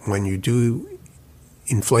mind that when you do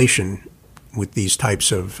inflation with these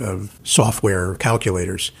types of software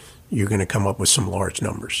calculators, you're going to come up with some large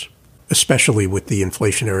numbers, especially with the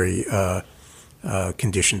inflationary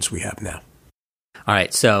conditions we have now. All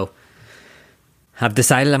right, so I've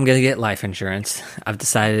decided I'm going to get life insurance. I've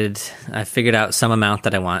figured out some amount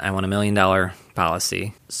that I want. I want $1 million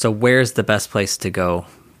policy. So where's the best place to go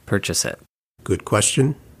purchase it? Good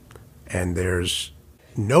question. And there's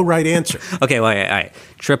no right answer. Okay, well, all right.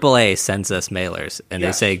 AAA sends us mailers, and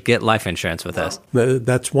Yes. They say, get life insurance with us.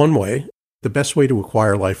 That's one way. The best way to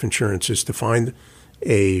acquire life insurance is to find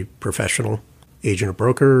a professional agent or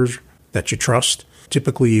broker that you trust.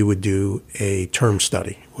 Typically, you would do a term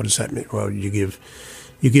study. What does that mean? Well, you give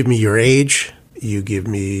me your age, you give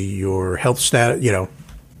me your health status.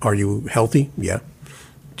 Are you healthy? Yeah.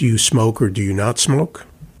 Do you smoke or do you not smoke?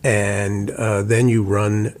 And then you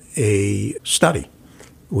run a study,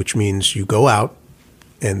 which means you go out,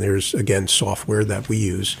 and there's, again, software that we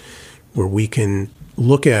use where we can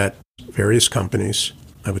look at various companies.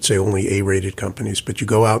 I would say only A-rated companies, but you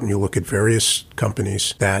go out and you look at various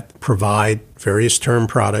companies that provide various term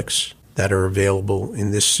products that are available.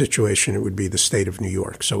 In this situation, it would be the state of New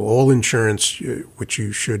York. So all insurance, which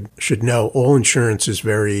you should know, all insurance is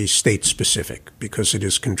very state-specific because it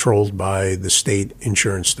is controlled by the state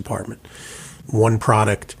insurance department. One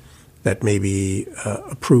product that may be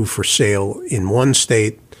approved for sale in one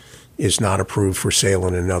state is not approved for sale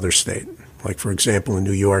in another state. Like, for example, in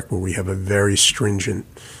New York, where we have a very stringent,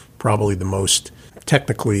 probably the most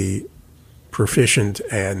technically proficient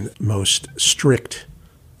and most strict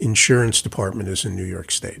insurance department is in New York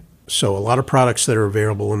State. So a lot of products that are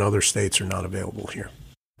available in other states are not available here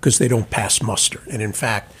because they don't pass muster. And in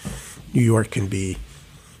fact, New York can be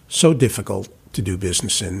so difficult to do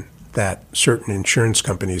business in that certain insurance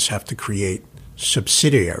companies have to create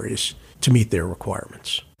subsidiaries to meet their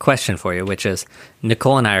requirements. Question for you, which is,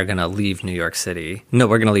 Nicole and I are going to leave New York City. No,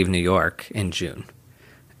 we're going to leave New York in June.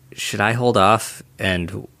 Should I hold off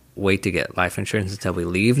and wait to get life insurance until we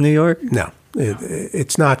leave New York? No,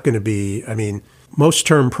 it's not going to be. I mean, most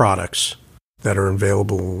term products that are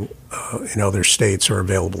available in other states are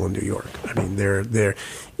available in New York. I mean,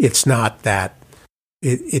 it's not that.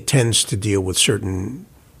 It tends to deal with certain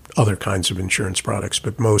other kinds of insurance products,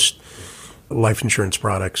 but most life insurance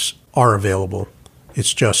products are available.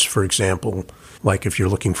 It's just, for example, like if you're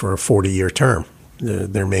looking for a 40-year term,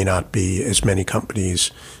 there may not be as many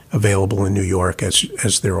companies available in New York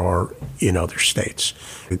as there are in other states.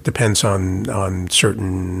 It depends on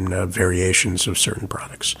certain variations of certain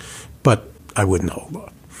products, but I wouldn't hold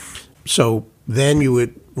on. So then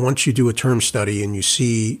once you do a term study and you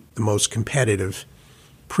see the most competitive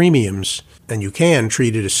premiums, and you can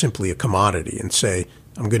treat it as simply a commodity and say,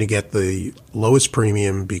 I'm going to get the lowest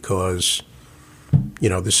premium because,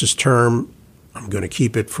 this is term. I'm going to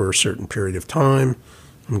keep it for a certain period of time.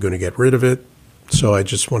 I'm going to get rid of it. So I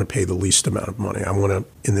just want to pay the least amount of money.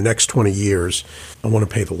 In the next 20 years, I want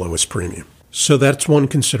to pay the lowest premium. So that's one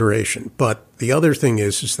consideration. But the other thing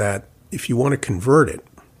is that if you want to convert it,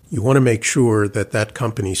 you want to make sure that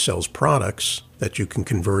company sells products that you can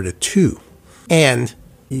convert it to. And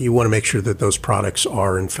you want to make sure that those products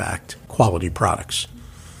are, in fact, quality products.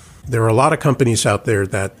 There are a lot of companies out there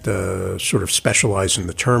that sort of specialize in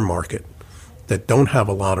the term market that don't have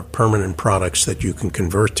a lot of permanent products that you can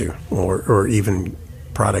convert to, or even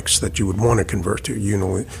products that you would want to convert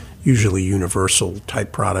to, usually universal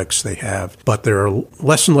type products they have. But there are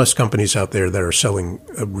less and less companies out there that are selling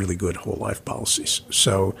really good whole life policies.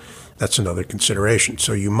 So that's another consideration.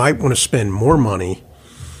 So you might want to spend more money.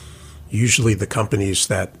 Usually the companies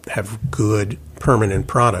that have good permanent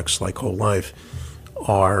products like whole life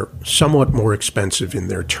are somewhat more expensive in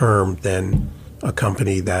their term than a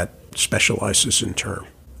company that specializes in term.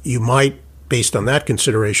 You might, based on that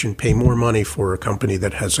consideration, pay more money for a company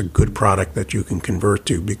that has a good product that you can convert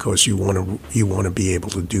to because you want to be able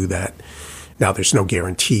to do that. Now, there's no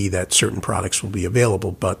guarantee that certain products will be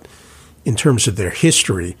available, but in terms of their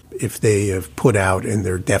history, if they have put out and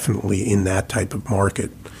they're definitely in that type of market,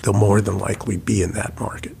 they'll more than likely be in that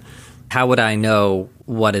market. How would I know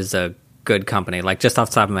what is a good company? Like, just off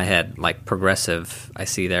the top of my head, like Progressive, I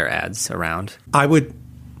see their ads around. I would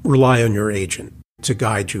rely on your agent to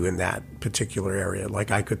guide you in that particular area.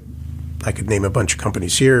 Like I could name a bunch of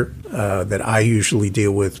companies here that I usually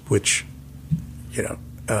deal with, which,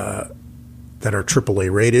 that are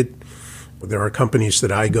AAA rated. There are companies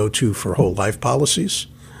that I go to for whole life policies.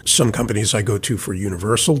 Some companies I go to for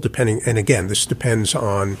universal, depending, and again, this depends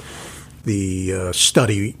on the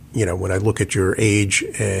study. When I look at your age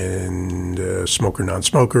and smoker,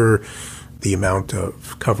 non-smoker, the amount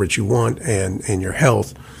of coverage you want, and your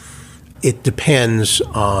health, it depends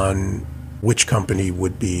on which company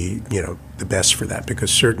would be, the best for that. Because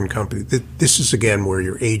certain companies, this is again where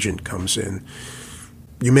your agent comes in.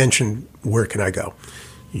 You mentioned, where can I go?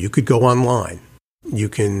 You could go online. You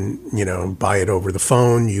can, buy it over the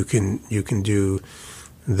phone. You can do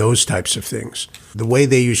those types of things. The way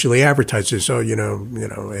they usually advertise is, a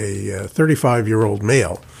 35-year-old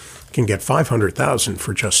male can get $500,000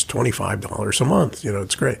 for just $25 a month.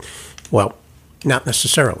 It's great. Well, not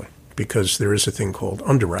necessarily, because there is a thing called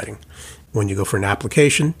underwriting. When you go for an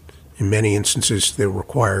application, in many instances, they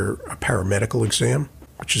require a paramedical exam,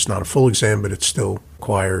 which is not a full exam, but it still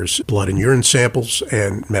requires blood and urine samples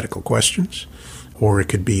and medical questions. Or it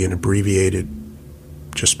could be an abbreviated,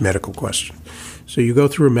 just medical question. So you go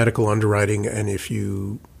through a medical underwriting, and if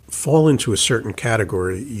you fall into a certain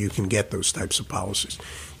category, you can get those types of policies.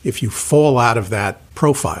 If you fall out of that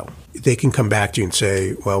profile, they can come back to you and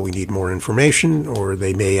say, well, we need more information, or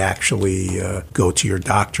they may actually go to your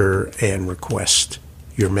doctor and request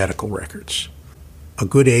your medical records. A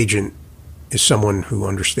good agent is someone who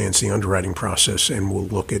understands the underwriting process and will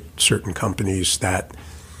look at certain companies that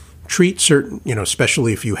treat certain,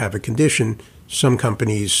 especially if you have a condition, some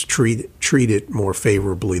companies treat it more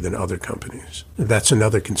favorably than other companies. That's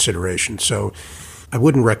another consideration. So I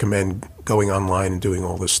wouldn't recommend going online and doing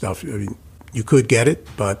all this stuff. I mean, you could get it,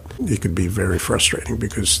 but it could be very frustrating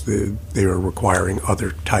because they are requiring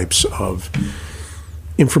other types of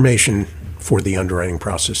information for the underwriting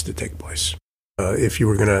process to take place. If you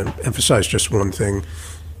were going to emphasize just one thing,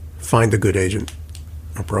 find a good agent,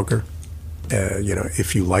 a broker.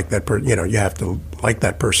 If you like that person, you have to like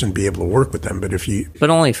that person, be able to work with them. But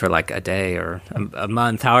only for like a day or a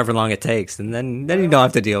month, however long it takes, and then you don't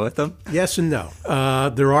have to deal with them. Yes and no.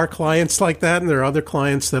 There are clients like that, and there are other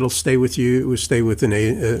clients that'll stay with you, who stay with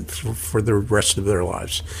for the rest of their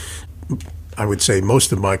lives. I would say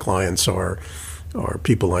most of my clients are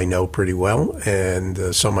people I know pretty well,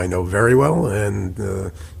 and some I know very well,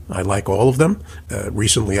 and I like all of them.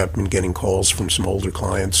 Recently, I've been getting calls from some older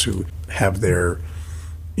clients who have their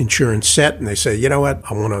insurance set, and they say, you know what,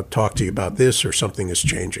 I want to talk to you about this, or something is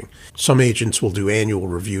changing. Some agents will do annual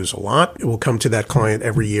reviews a lot. It will come to that client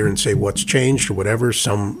every year and say what's changed or whatever.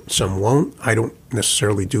 Some won't. I don't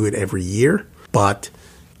necessarily do it every year, but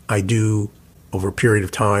I do, over a period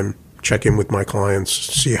of time, check in with my clients,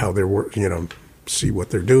 see how they're, see what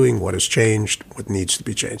they're doing, what has changed, what needs to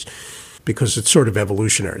be changed. Because it's sort of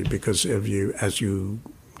evolutionary, because as you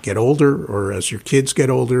get older, or as your kids get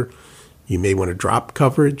older, you may want to drop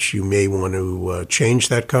coverage. You may want to change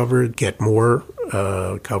that coverage, get more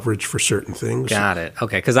coverage for certain things. Got it.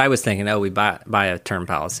 Okay, because I was thinking, we buy a term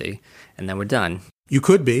policy, and then we're done. You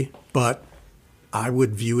could be, but I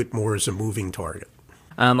would view it more as a moving target.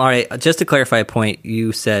 All right, just to clarify a point,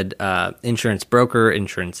 you said insurance broker,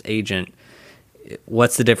 insurance agent.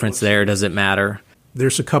 What's the difference there? Does it matter?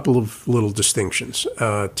 There's a couple of little distinctions.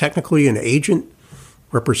 Technically, an agent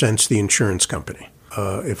represents the insurance company.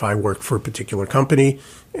 If I work for a particular company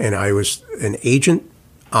and I was an agent,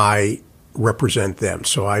 I represent them.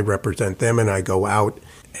 So I represent them and I go out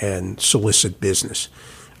and solicit business.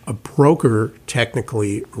 A broker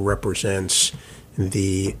technically represents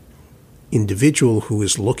the individual who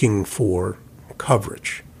is looking for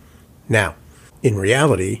coverage. Now, in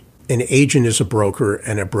reality, an agent is a broker,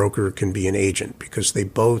 and a broker can be an agent, because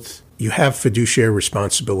you have fiduciary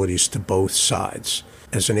responsibilities to both sides.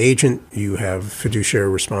 As an agent, you have fiduciary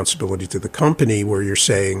responsibility to the company, where you're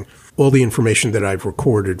saying all the information that I've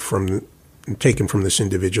recorded taken from this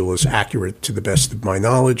individual is accurate to the best of my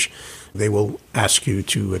knowledge. They will ask you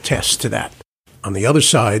to attest to that. On the other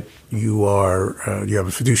side, you have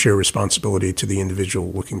a fiduciary responsibility to the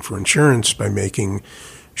individual looking for insurance by making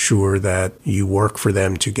sure that you work for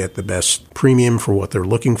them to get the best premium for what they're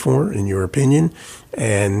looking for, in your opinion,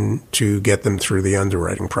 and to get them through the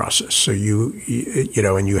underwriting process. So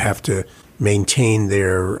and you have to maintain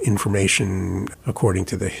their information according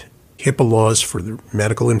to the HIPAA laws for the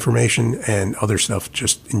medical information and other stuff,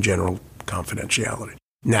 just in general confidentiality.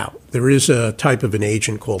 Now, there is a type of an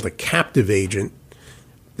agent called a captive agent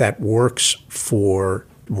that works for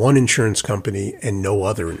one insurance company and no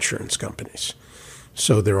other insurance companies.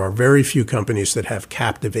 So there are very few companies that have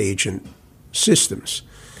captive agent systems.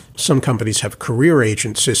 Some companies have career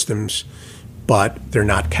agent systems, but they're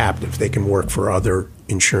not captive. They can work for other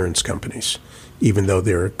insurance companies, even though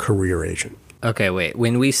they're a career agent. Okay, wait.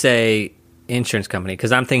 When we say insurance company,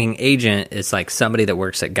 because I'm thinking agent is like somebody that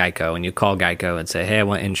works at Geico, and you call Geico and say, hey, I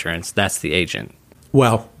want insurance. That's the agent.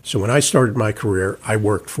 Well, so when I started my career, I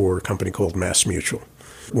worked for a company called MassMutual,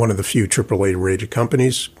 one of the few AAA rated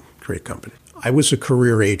companies, great company. I was a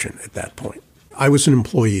career agent at that point. I was an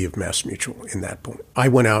employee of MassMutual in that point. I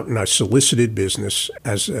went out and I solicited business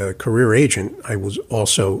as a career agent. I was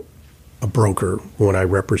also a broker when I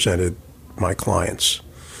represented my clients.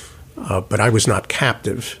 But I was not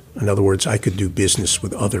captive. In other words, I could do business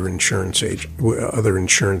with other insurance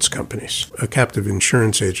companies. A captive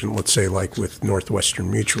insurance agent, let's say like with Northwestern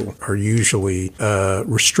Mutual, are usually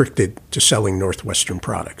restricted to selling Northwestern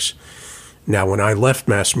products. Now, when I left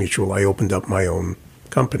MassMutual, I opened up my own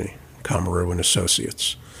company, Comaro and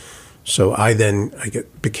Associates. So I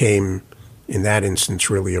became, in that instance,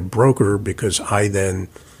 really a broker because I then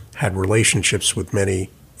had relationships with many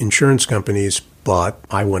insurance companies, but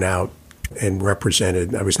I went out and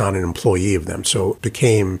represented, I was not an employee of them. So it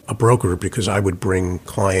became a broker because I would bring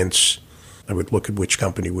clients, I would look at which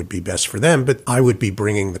company would be best for them, but I would be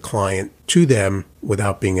bringing the client to them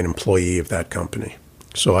without being an employee of that company.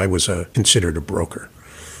 So I was considered a broker.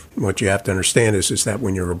 What you have to understand is that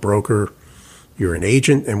when you're a broker, you're an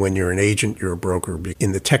agent, and when you're an agent, you're a broker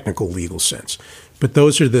in the technical legal sense. But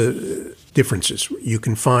those are the differences. You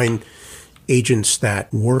can find agents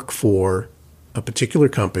that work for a particular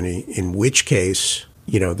company, in which case,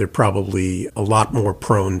 they're probably a lot more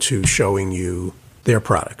prone to showing you their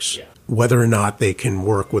products. Yeah. Whether or not they can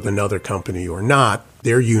work with another company or not,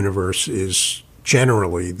 their universe is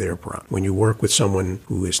generally their product. When you work with someone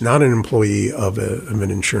who is not an employee of an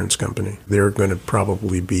insurance company, they're going to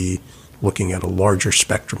probably be looking at a larger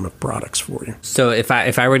spectrum of products for you. So if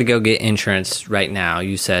I were to go get insurance right now,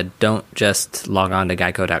 you said don't just log on to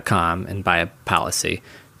geico.com and buy a policy,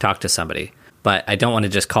 talk to somebody. But I don't want to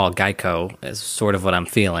just call Geico, is sort of what I'm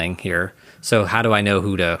feeling here. So how do I know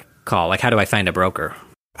who to call? Like, how do I find a broker?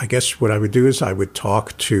 I guess what I would do is I would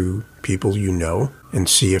talk to people you know and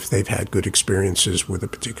see if they've had good experiences with a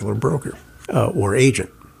particular broker or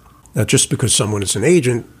agent. Now, just because someone is an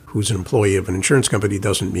agent who's an employee of an insurance company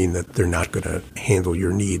doesn't mean that they're not going to handle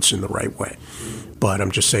your needs in the right way. But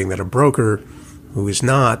I'm just saying that a broker who is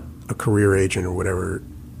not a career agent or whatever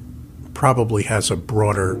probably has a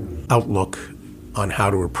broader outlook on how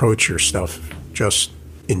to approach your stuff just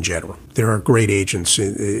in general. There are great agents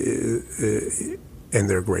and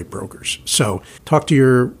they're great brokers. So talk to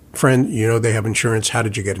your friend, they have insurance. How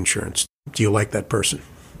did you get insurance? Do you like that person?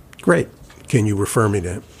 Great. Can you refer me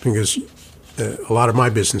to him? Because a lot of my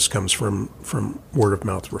business comes from word of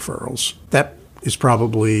mouth referrals. That is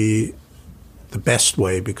probably the best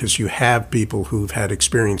way because you have people who've had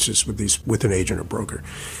experiences with an agent or broker.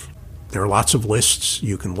 There are lots of lists.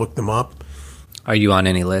 You can look them up. Are you on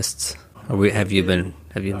any lists? Have you been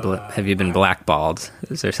blackballed?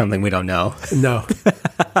 Is there something we don't know? No.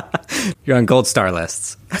 You're on gold star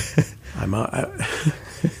lists.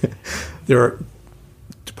 There are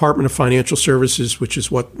Department of Financial Services, which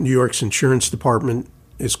is what New York's insurance department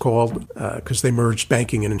is called, because they merged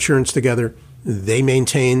banking and insurance together. They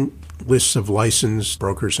maintain lists of licensed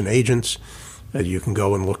brokers and agents. You can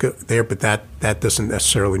go and look at there, but that doesn't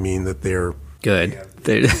necessarily mean that they're good.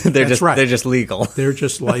 They're just right. They're just legal. They're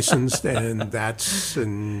just licensed, I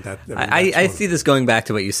see this going back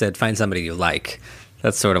to what you said. Find somebody you like.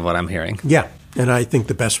 That's sort of what I'm hearing. Yeah, and I think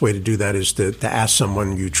the best way to do that is to ask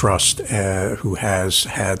someone you trust who has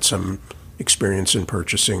had some experience in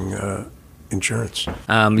purchasing insurance.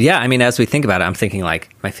 Yeah, I mean, as we think about it, I'm thinking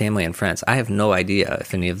like my family and friends. I have no idea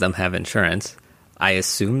if any of them have insurance. I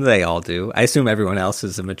assume they all do. I assume everyone else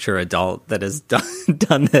is a mature adult that has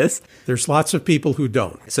done this. There's lots of people who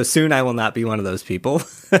don't. So soon I will not be one of those people.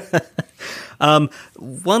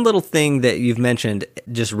 One little thing that you've mentioned,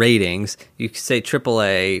 just ratings. You say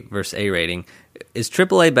AAA versus A rating. Is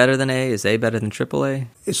AAA better than A? Is A better than AAA?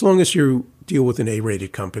 As long as you deal with an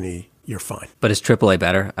A-rated company, you're fine. But is AAA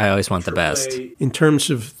better? I always want the best. In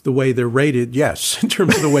terms of the way they're rated, yes. In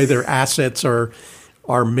terms of the way their assets are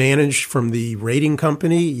managed from the rating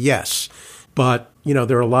company, yes. But,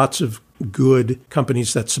 there are lots of good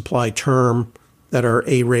companies that supply term that are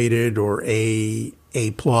A-rated or A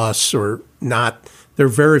plus or not. There are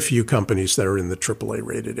very few companies that are in the AAA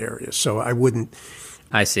rated area. So I wouldn't.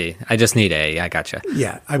 I see. I just need A. I gotcha.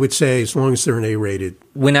 Yeah. I would say as long as they're an A-rated.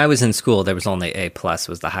 When I was in school, there was only A plus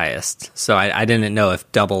was the highest. So I didn't know if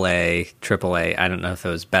AA, AAA, I don't know if it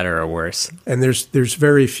was better or worse. And there's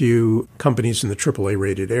very few companies in the AAA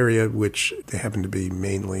rated area, which they happen to be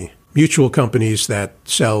mainly mutual companies that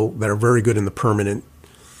are very good in the permanent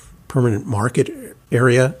permanent market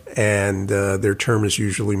area, and their term is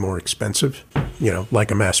usually more expensive,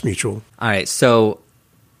 like a Mass Mutual. All right. So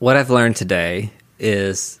what I've learned today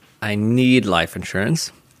is I need life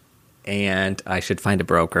insurance, and I should find a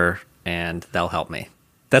broker, and they'll help me.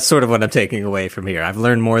 That's sort of what I'm taking away from here. I've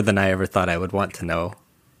learned more than I ever thought I would want to know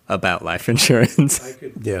about life insurance.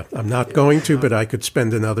 Yeah, I'm not going to, but I could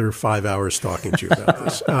spend another 5 hours talking to you about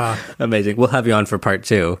this. Amazing. We'll have you on for part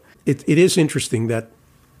 2. It is interesting that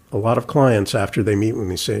a lot of clients, after they meet with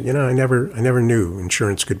me, say, I never knew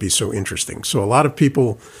insurance could be so interesting. So a lot of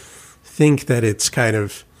people think that it's kind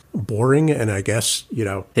of boring, and I guess,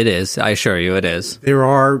 It is. I assure you it is. There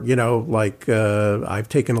are, I've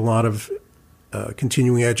taken a lot of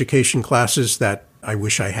continuing education classes that I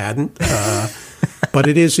wish I hadn't. But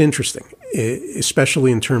it is interesting,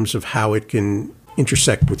 especially in terms of how it can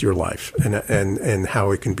intersect with your life and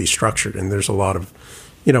how it can be structured. And there's a lot of,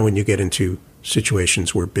 when you get into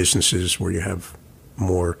situations where you have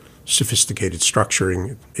more sophisticated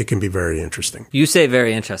structuring, it can be very interesting. You say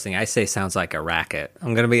very interesting. I say sounds like a racket.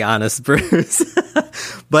 I'm going to be honest, Bruce.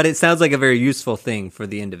 But it sounds like a very useful thing for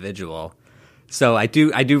the individual. So I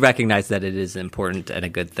do recognize that it is important and a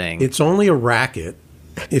good thing. It's only a racket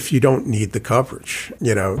if you don't need the coverage.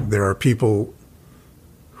 There are people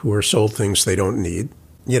who are sold things they don't need.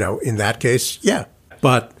 In that case, yeah.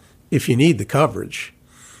 But if you need the coverage,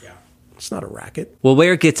 it's not a racket. Well,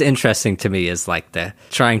 where it gets interesting to me is like the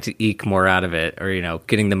trying to eke more out of it, or,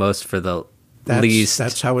 getting the most for the least.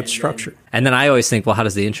 That's how it's structured. And then I always think, well, how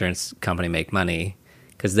does the insurance company make money?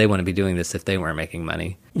 Because they wouldn't be doing this if they weren't making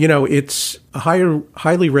money. It's a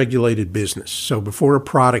highly regulated business. So before a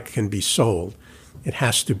product can be sold, it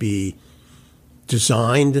has to be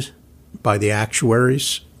designed by the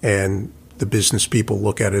actuaries, and the business people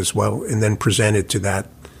look at it as well, and then presented to that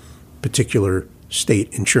particular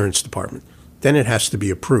state insurance department. Then it has to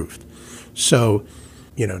be approved. So,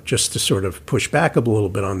 just to sort of push back a little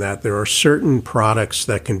bit on that, there are certain products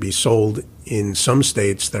that can be sold in some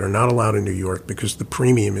states that are not allowed in New York because the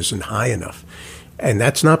premium isn't high enough. And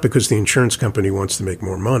that's not because the insurance company wants to make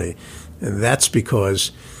more money. And that's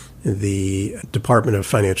because the Department of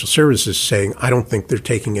Financial Services is saying, I don't think they're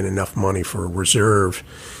taking in enough money for a reserve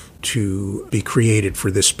to be created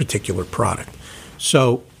for this particular product.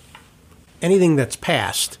 So anything that's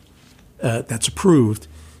passed, that's approved,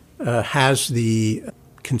 has the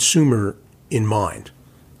consumer in mind.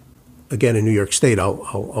 Again, in New York State, I'll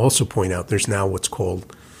also point out there's now what's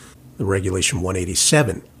called the Regulation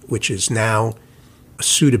 187, which is now a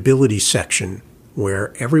suitability section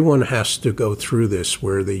where everyone has to go through this,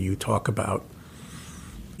 where you talk about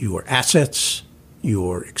your assets,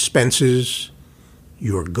 your expenses,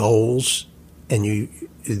 your goals, and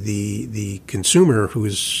the consumer who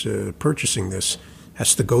is purchasing this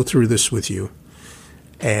has to go through this with you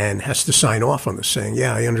and has to sign off on this, saying,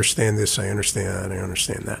 yeah, I understand this, I understand that, I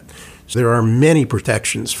understand that. So there are many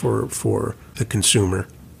protections for the consumer.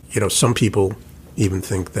 Some people even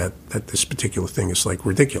think that this particular thing is like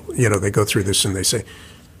ridiculous. They go through this and they say,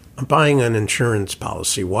 I'm buying an insurance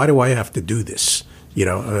policy. Why do I have to do this?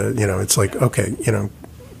 It's like, okay,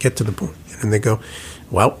 get to the point. And they go,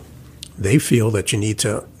 well, they feel that you need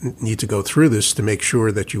to go through this to make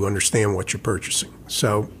sure that you understand what you're purchasing.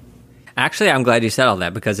 So actually, I'm glad you said all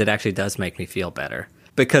that, because it actually does make me feel better,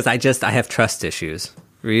 because I have trust issues.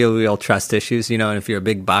 Real trust issues, and if you're a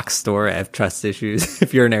big box store, I have trust issues.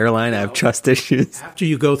 If you're an airline, I have trust issues. After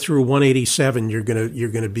you go through 187, you're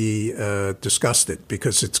gonna be disgusted,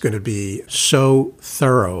 because it's going to be so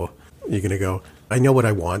thorough. You're going to go, I know what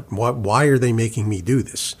I want. Why are they making me do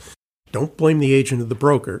this? Don't blame the agent or the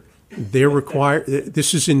broker. They're required.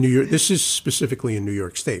 This is in New York. This is specifically in New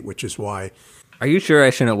York State, which is why. Are you sure I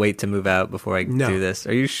shouldn't wait to move out before I do this?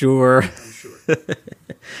 Are you sure? I'm sure.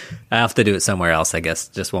 I have to do it somewhere else, I guess.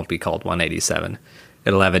 Just won't be called 187.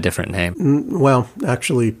 It'll have a different name. Well,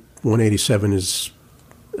 actually, 187 is,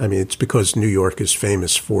 it's because New York is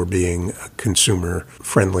famous for being consumer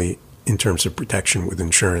friendly in terms of protection with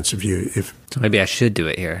insurance. So maybe I should do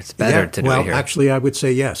it here. It's better to do it here. Well, actually, I would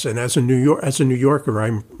say yes. And as a New Yorker,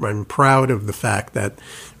 I'm proud of the fact that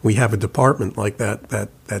we have a department like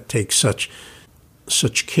that takes such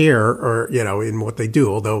care, or in what they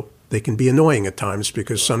do. Although they can be annoying at times,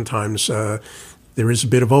 because sometimes there is a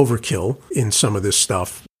bit of overkill in some of this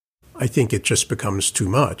stuff. I think it just becomes too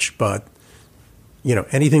much. But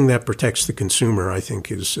anything that protects the consumer, I think,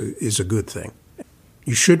 is a good thing.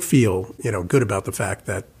 You should feel good about the fact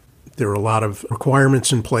that there are a lot of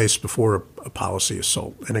requirements in place before a policy is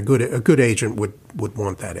sold, and a good agent would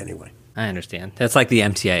want that anyway. I understand. That's like the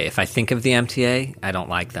MTA. If I think of the MTA, I don't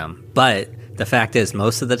like them. But the fact is,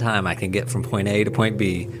 most of the time I can get from point A to point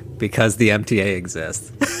B because the MTA exists.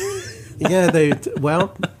 Yeah, they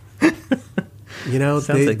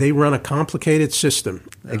run a complicated system.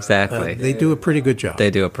 Exactly. They do a pretty good job.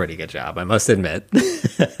 They do a pretty good job, I must admit.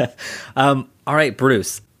 All right,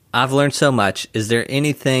 Bruce, I've learned so much. Is there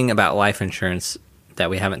anything about life insurance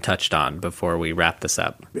that we haven't touched on before we wrap this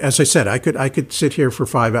up? As I said, I could sit here for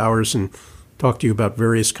 5 hours and talk to you about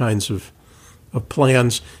various kinds of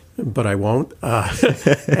plans, but I won't.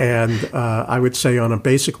 And I would say on a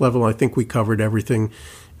basic level, I think we covered everything.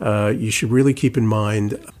 You should really keep in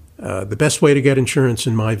mind the best way to get insurance,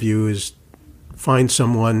 in my view, is find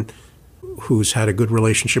someone who's had a good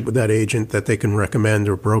relationship with that agent that they can recommend,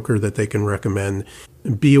 or broker that they can recommend.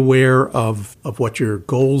 Be aware of what your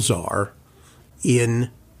goals are in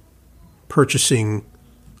purchasing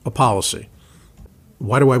a policy.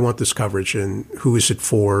 Why do I want this coverage, and who is it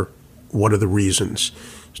for? What are the reasons?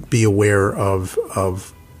 Be aware of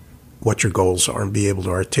what your goals are and be able to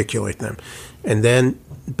articulate them. And then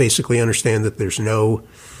basically understand that there's no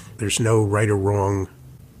right or wrong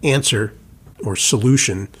answer or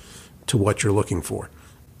solution to what you're looking for.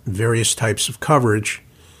 Various types of coverage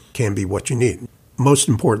can be what you need. Most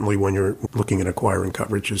importantly, when you're looking at acquiring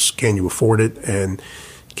coverage, is can you afford it and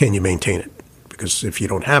can you maintain it? Because if you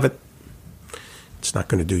don't have it, it's not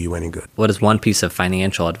going to do you any good. What is one piece of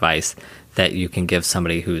financial advice that you can give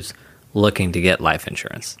somebody who's looking to get life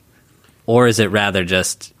insurance? Or is it rather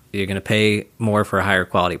just you're going to pay more for a higher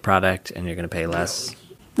quality product and you're going to pay less?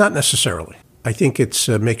 Not necessarily. I think it's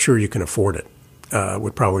make sure you can afford it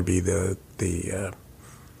would probably be the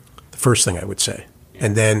first thing I would say.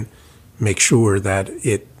 And then make sure that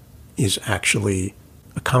it is actually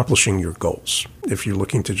accomplishing your goals. If you're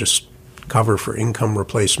looking to just cover for income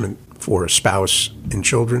replacement for a spouse and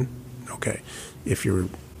children, okay. If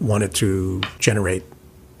you wanted to generate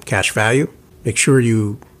cash value, make sure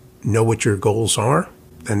you know what your goals are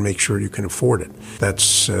and make sure you can afford it.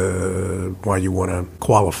 That's why you want to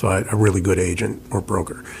qualify a really good agent or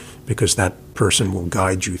broker, because that person will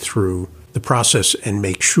guide you through the process and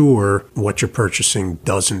make sure what you're purchasing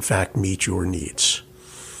does in fact meet your needs.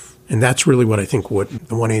 And that's really what I think what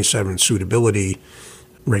the 187 suitability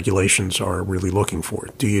regulations are really looking for.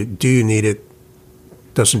 Do you need it?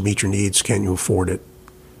 Doesn't meet your needs? Can you afford it?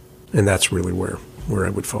 And that's really where I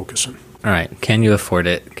would focus on. All right. Can you afford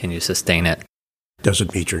it? Can you sustain it? Does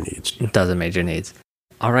it meet your needs? It doesn't meet your needs.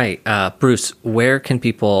 All right. Bruce, where can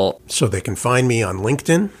people... So they can find me on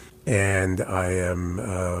LinkedIn, and I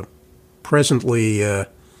am presently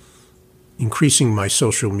increasing my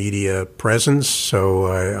social media presence. So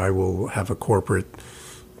I will have a corporate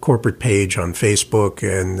page on Facebook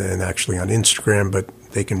and actually on Instagram, but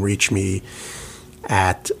they can reach me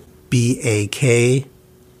at bak@nyc.rr.com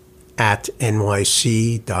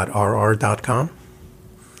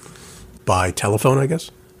by telephone, I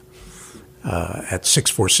guess, at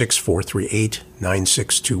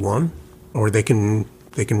 646-438-9621, or they can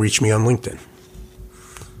reach me on LinkedIn.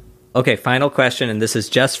 Okay, final question, and this is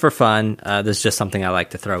just for fun. This is just something I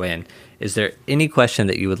like to throw in. Is there any question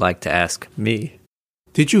that you would like to ask me?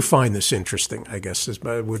 Did you find this interesting, I guess,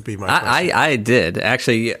 would be my question. I did.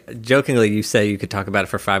 Actually, jokingly, you say you could talk about it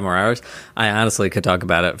for 5 more hours. I honestly could talk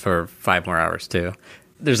about it for 5 more hours, too.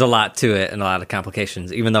 There's a lot to it and a lot of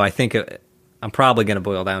complications, even though I think I'm probably going to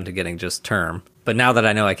boil down to getting just term. But now that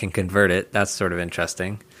I know I can convert it, that's sort of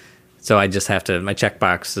interesting. So I just have to, my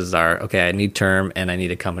checkboxes are, okay, I need term and I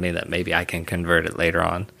need a company that maybe I can convert it later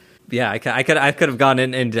on. Yeah, I could have gone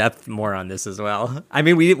in depth more on this as well. I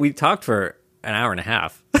mean, we talked for an hour and a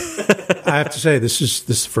half. I have to say, this is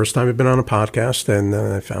the first time I've been on a podcast, and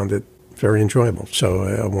I found it very enjoyable. So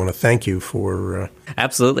I want to thank you for...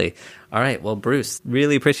 Absolutely. All right. Well, Bruce,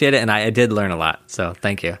 really appreciate it. And I did learn a lot. So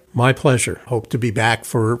thank you. My pleasure. Hope to be back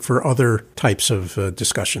for other types of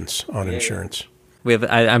discussions on insurance.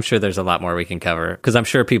 I'm sure there's a lot more we can cover, because I'm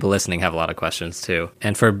sure people listening have a lot of questions too.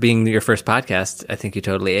 And for being your first podcast, I think you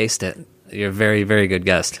totally aced it. You're a very, very good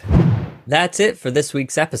guest. That's it for this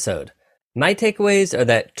week's episode. My takeaways are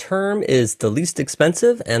that term is the least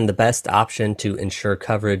expensive and the best option to ensure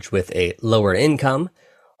coverage with a lower income.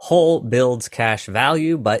 Whole builds cash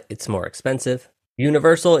value, but it's more expensive.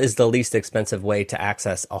 Universal is the least expensive way to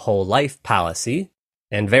access a whole life policy.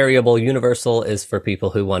 And variable universal is for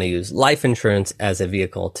people who want to use life insurance as a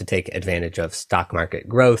vehicle to take advantage of stock market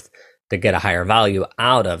growth to get a higher value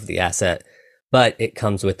out of the asset. But it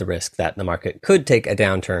comes with the risk that the market could take a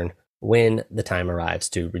downturn when the time arrives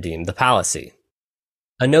to redeem the policy.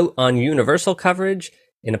 A note on universal coverage.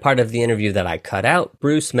 In a part of the interview that I cut out,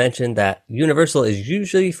 Bruce mentioned that universal is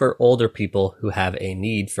usually for older people who have a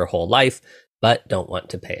need for whole life, but don't want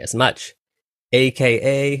to pay as much.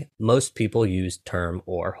 aka most people use term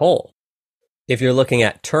or whole. If you're looking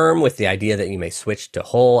at term with the idea that you may switch to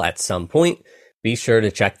whole at some point, be sure to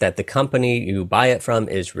check that the company you buy it from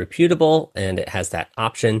is reputable and it has that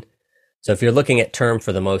option. So if you're looking at term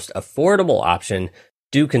for the most affordable option,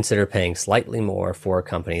 do consider paying slightly more for a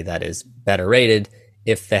company that is better rated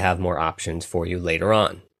if they have more options for you later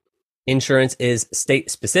on. Insurance is state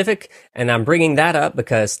specific, and I'm bringing that up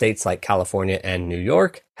because states like California and New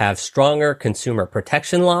York have stronger consumer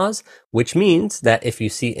protection laws, which means that if you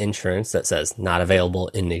see insurance that says not available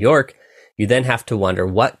in New York, you then have to wonder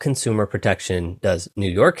what consumer protection does New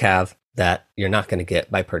York have that you're not going to get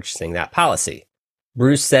by purchasing that policy.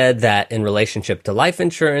 Bruce said that in relationship to life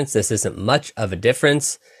insurance, this isn't much of a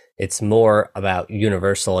difference. It's more about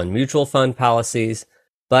universal and mutual fund policies,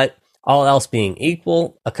 but all else being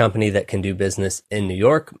equal, a company that can do business in New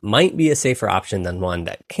York might be a safer option than one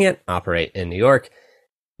that can't operate in New York.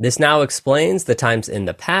 This now explains the times in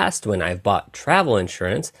the past when I've bought travel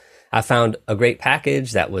insurance. I found a great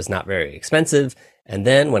package that was not very expensive, and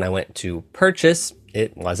then when I went to purchase,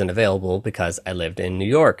 it wasn't available because I lived in New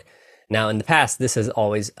York. Now, in the past, this has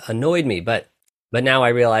always annoyed me, but now I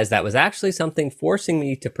realize that was actually something forcing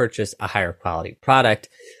me to purchase a higher quality product.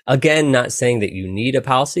 Again, not saying that you need a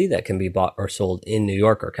policy that can be bought or sold in New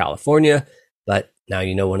York or California, but now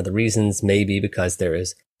you know one of the reasons may be because there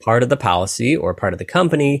is part of the policy or part of the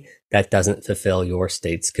company that doesn't fulfill your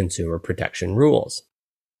state's consumer protection rules.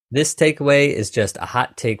 This takeaway is just a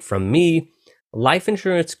hot take from me. Life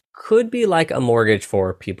insurance could be like a mortgage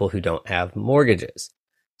for people who don't have mortgages.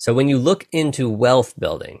 So when you look into wealth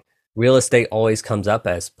building, real estate always comes up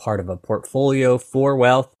as part of a portfolio for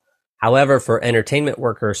wealth. However, for entertainment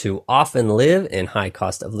workers who often live in high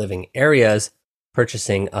cost of living areas,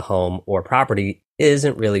 purchasing a home or property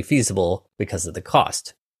isn't really feasible because of the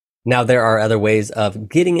cost. Now, there are other ways of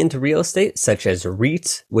getting into real estate, such as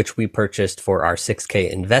REITs, which we purchased for our 6K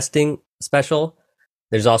investing special.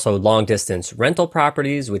 There's also long distance rental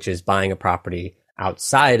properties, which is buying a property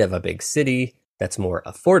outside of a big city that's more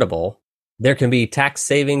affordable. There can be tax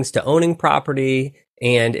savings to owning property,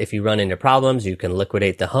 and if you run into problems, you can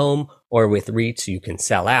liquidate the home, or with REITs, you can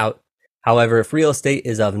sell out. However, if real estate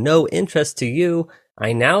is of no interest to you,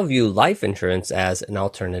 I now view life insurance as an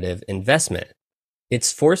alternative investment.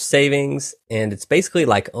 It's forced savings, and it's basically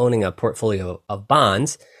like owning a portfolio of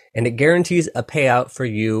bonds, and it guarantees a payout for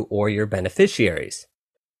you or your beneficiaries.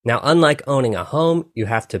 Now, unlike owning a home, you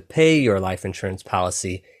have to pay your life insurance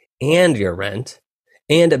policy and your rent.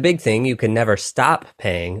 And a big thing, you can never stop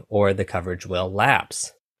paying or the coverage will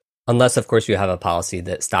lapse. Unless, of course, you have a policy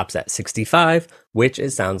that stops at 65, which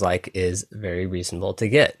it sounds like is very reasonable to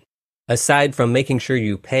get. Aside from making sure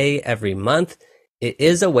you pay every month, it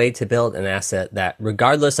is a way to build an asset that,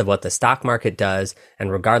 regardless of what the stock market does,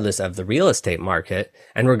 and regardless of the real estate market,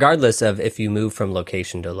 and regardless of if you move from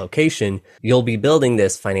location to location, you'll be building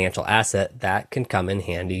this financial asset that can come in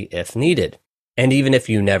handy if needed. And even if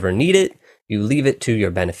you never need it, you leave it to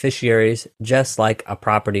your beneficiaries, just like a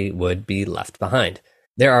property would be left behind.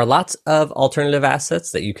 There are lots of alternative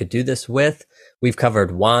assets that you could do this with. We've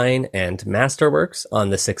covered wine and Masterworks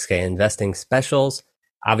on the 6K investing specials.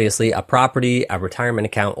 Obviously, a property, a retirement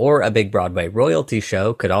account, or a big Broadway royalty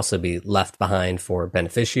show could also be left behind for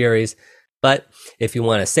beneficiaries. But if you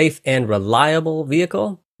want a safe and reliable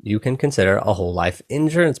vehicle, you can consider a whole life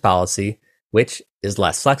insurance policy, which is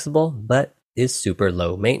less flexible, but is super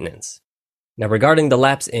low maintenance. Now, regarding the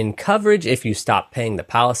lapse in coverage, if you stop paying the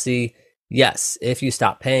policy, yes, if you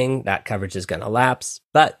stop paying, that coverage is going to lapse.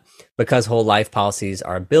 But because whole life policies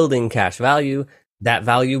are building cash value, that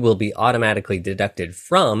value will be automatically deducted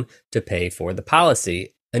from to pay for the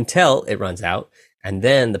policy until it runs out, and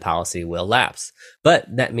then the policy will lapse. But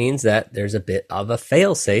that means that there's a bit of a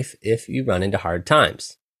fail-safe if you run into hard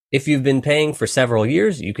times. If you've been paying for several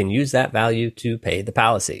years, you can use that value to pay the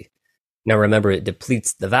policy. Now remember, it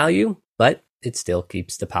depletes the value, but it still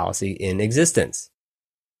keeps the policy in existence.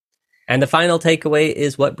 And the final takeaway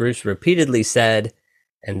is what Bruce repeatedly said,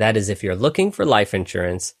 and that is if you're looking for life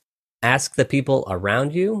insurance, ask the people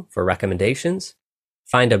around you for recommendations,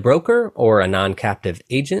 find a broker or a non-captive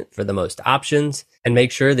agent for the most options, and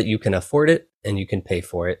make sure that you can afford it and you can pay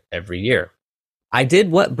for it every year. I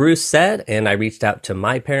did what Bruce said, and I reached out to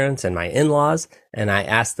my parents and my in-laws, and I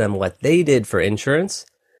asked them what they did for insurance.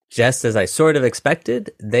 Just as I sort of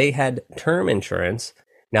expected, they had term insurance.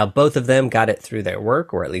 Now, both of them got it through their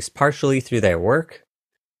work, or at least partially through their work.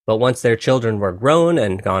 But once their children were grown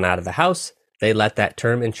and gone out of the house, they let that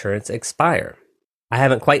term insurance expire. I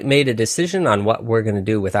haven't quite made a decision on what we're going to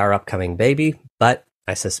do with our upcoming baby, but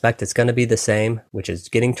I suspect it's going to be the same, which is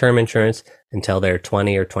getting term insurance until they're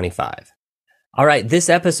 20 or 25. All right, this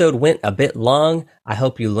episode went a bit long. I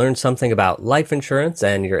hope you learned something about life insurance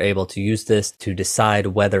and you're able to use this to decide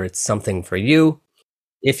whether it's something for you.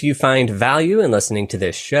 If you find value in listening to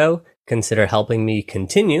this show, consider helping me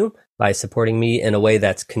continue by supporting me in a way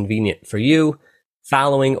that's convenient for you.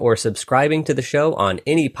 Following or subscribing to the show on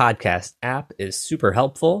any podcast app is super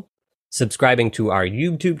helpful. Subscribing to our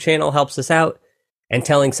YouTube channel helps us out, and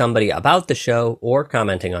telling somebody about the show or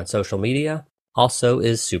commenting on social media also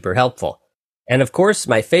is super helpful. And of course,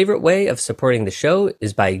 my favorite way of supporting the show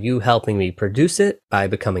is by you helping me produce it by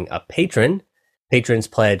becoming a patron. Patrons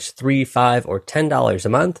pledge $3, $5, or $10 a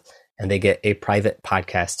month, and they get a private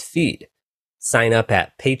podcast feed. Sign up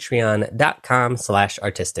at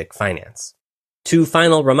patreon.com/artisticfinance. 2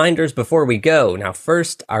 final reminders before we go. Now,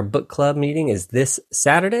 first, our book club meeting is this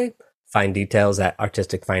Saturday. Find details at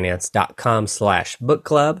artisticfinance.com/book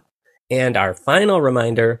club. And our final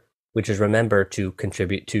reminder, which is remember to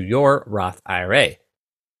contribute to your Roth IRA.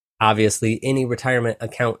 Obviously, any retirement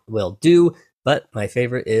account will do, but my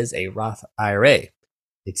favorite is a Roth IRA.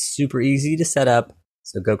 It's super easy to set up,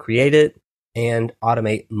 so go create it and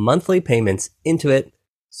automate monthly payments into it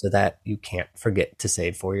so that you can't forget to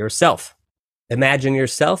save for yourself. Imagine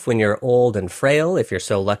yourself when you're old and frail, if you're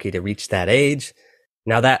so lucky to reach that age.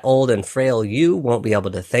 Now, that old and frail you won't be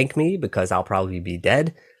able to thank me because I'll probably be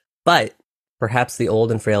dead, but perhaps the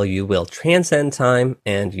old and frail you will transcend time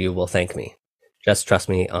and you will thank me. Just trust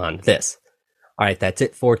me on this. All right, that's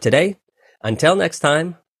it for today. Until next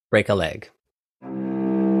time, break a leg.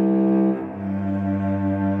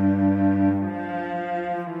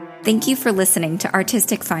 Thank you for listening to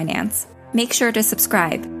Artistic Finance. Make sure to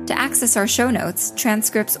subscribe. To access our show notes,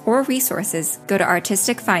 transcripts, or resources, go to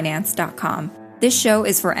artisticfinance.com. This show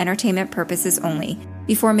is for entertainment purposes only.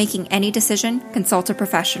 Before making any decision, consult a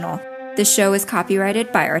professional. This show is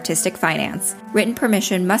copyrighted by Artistic Finance. Written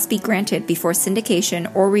permission must be granted before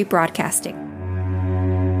syndication or rebroadcasting.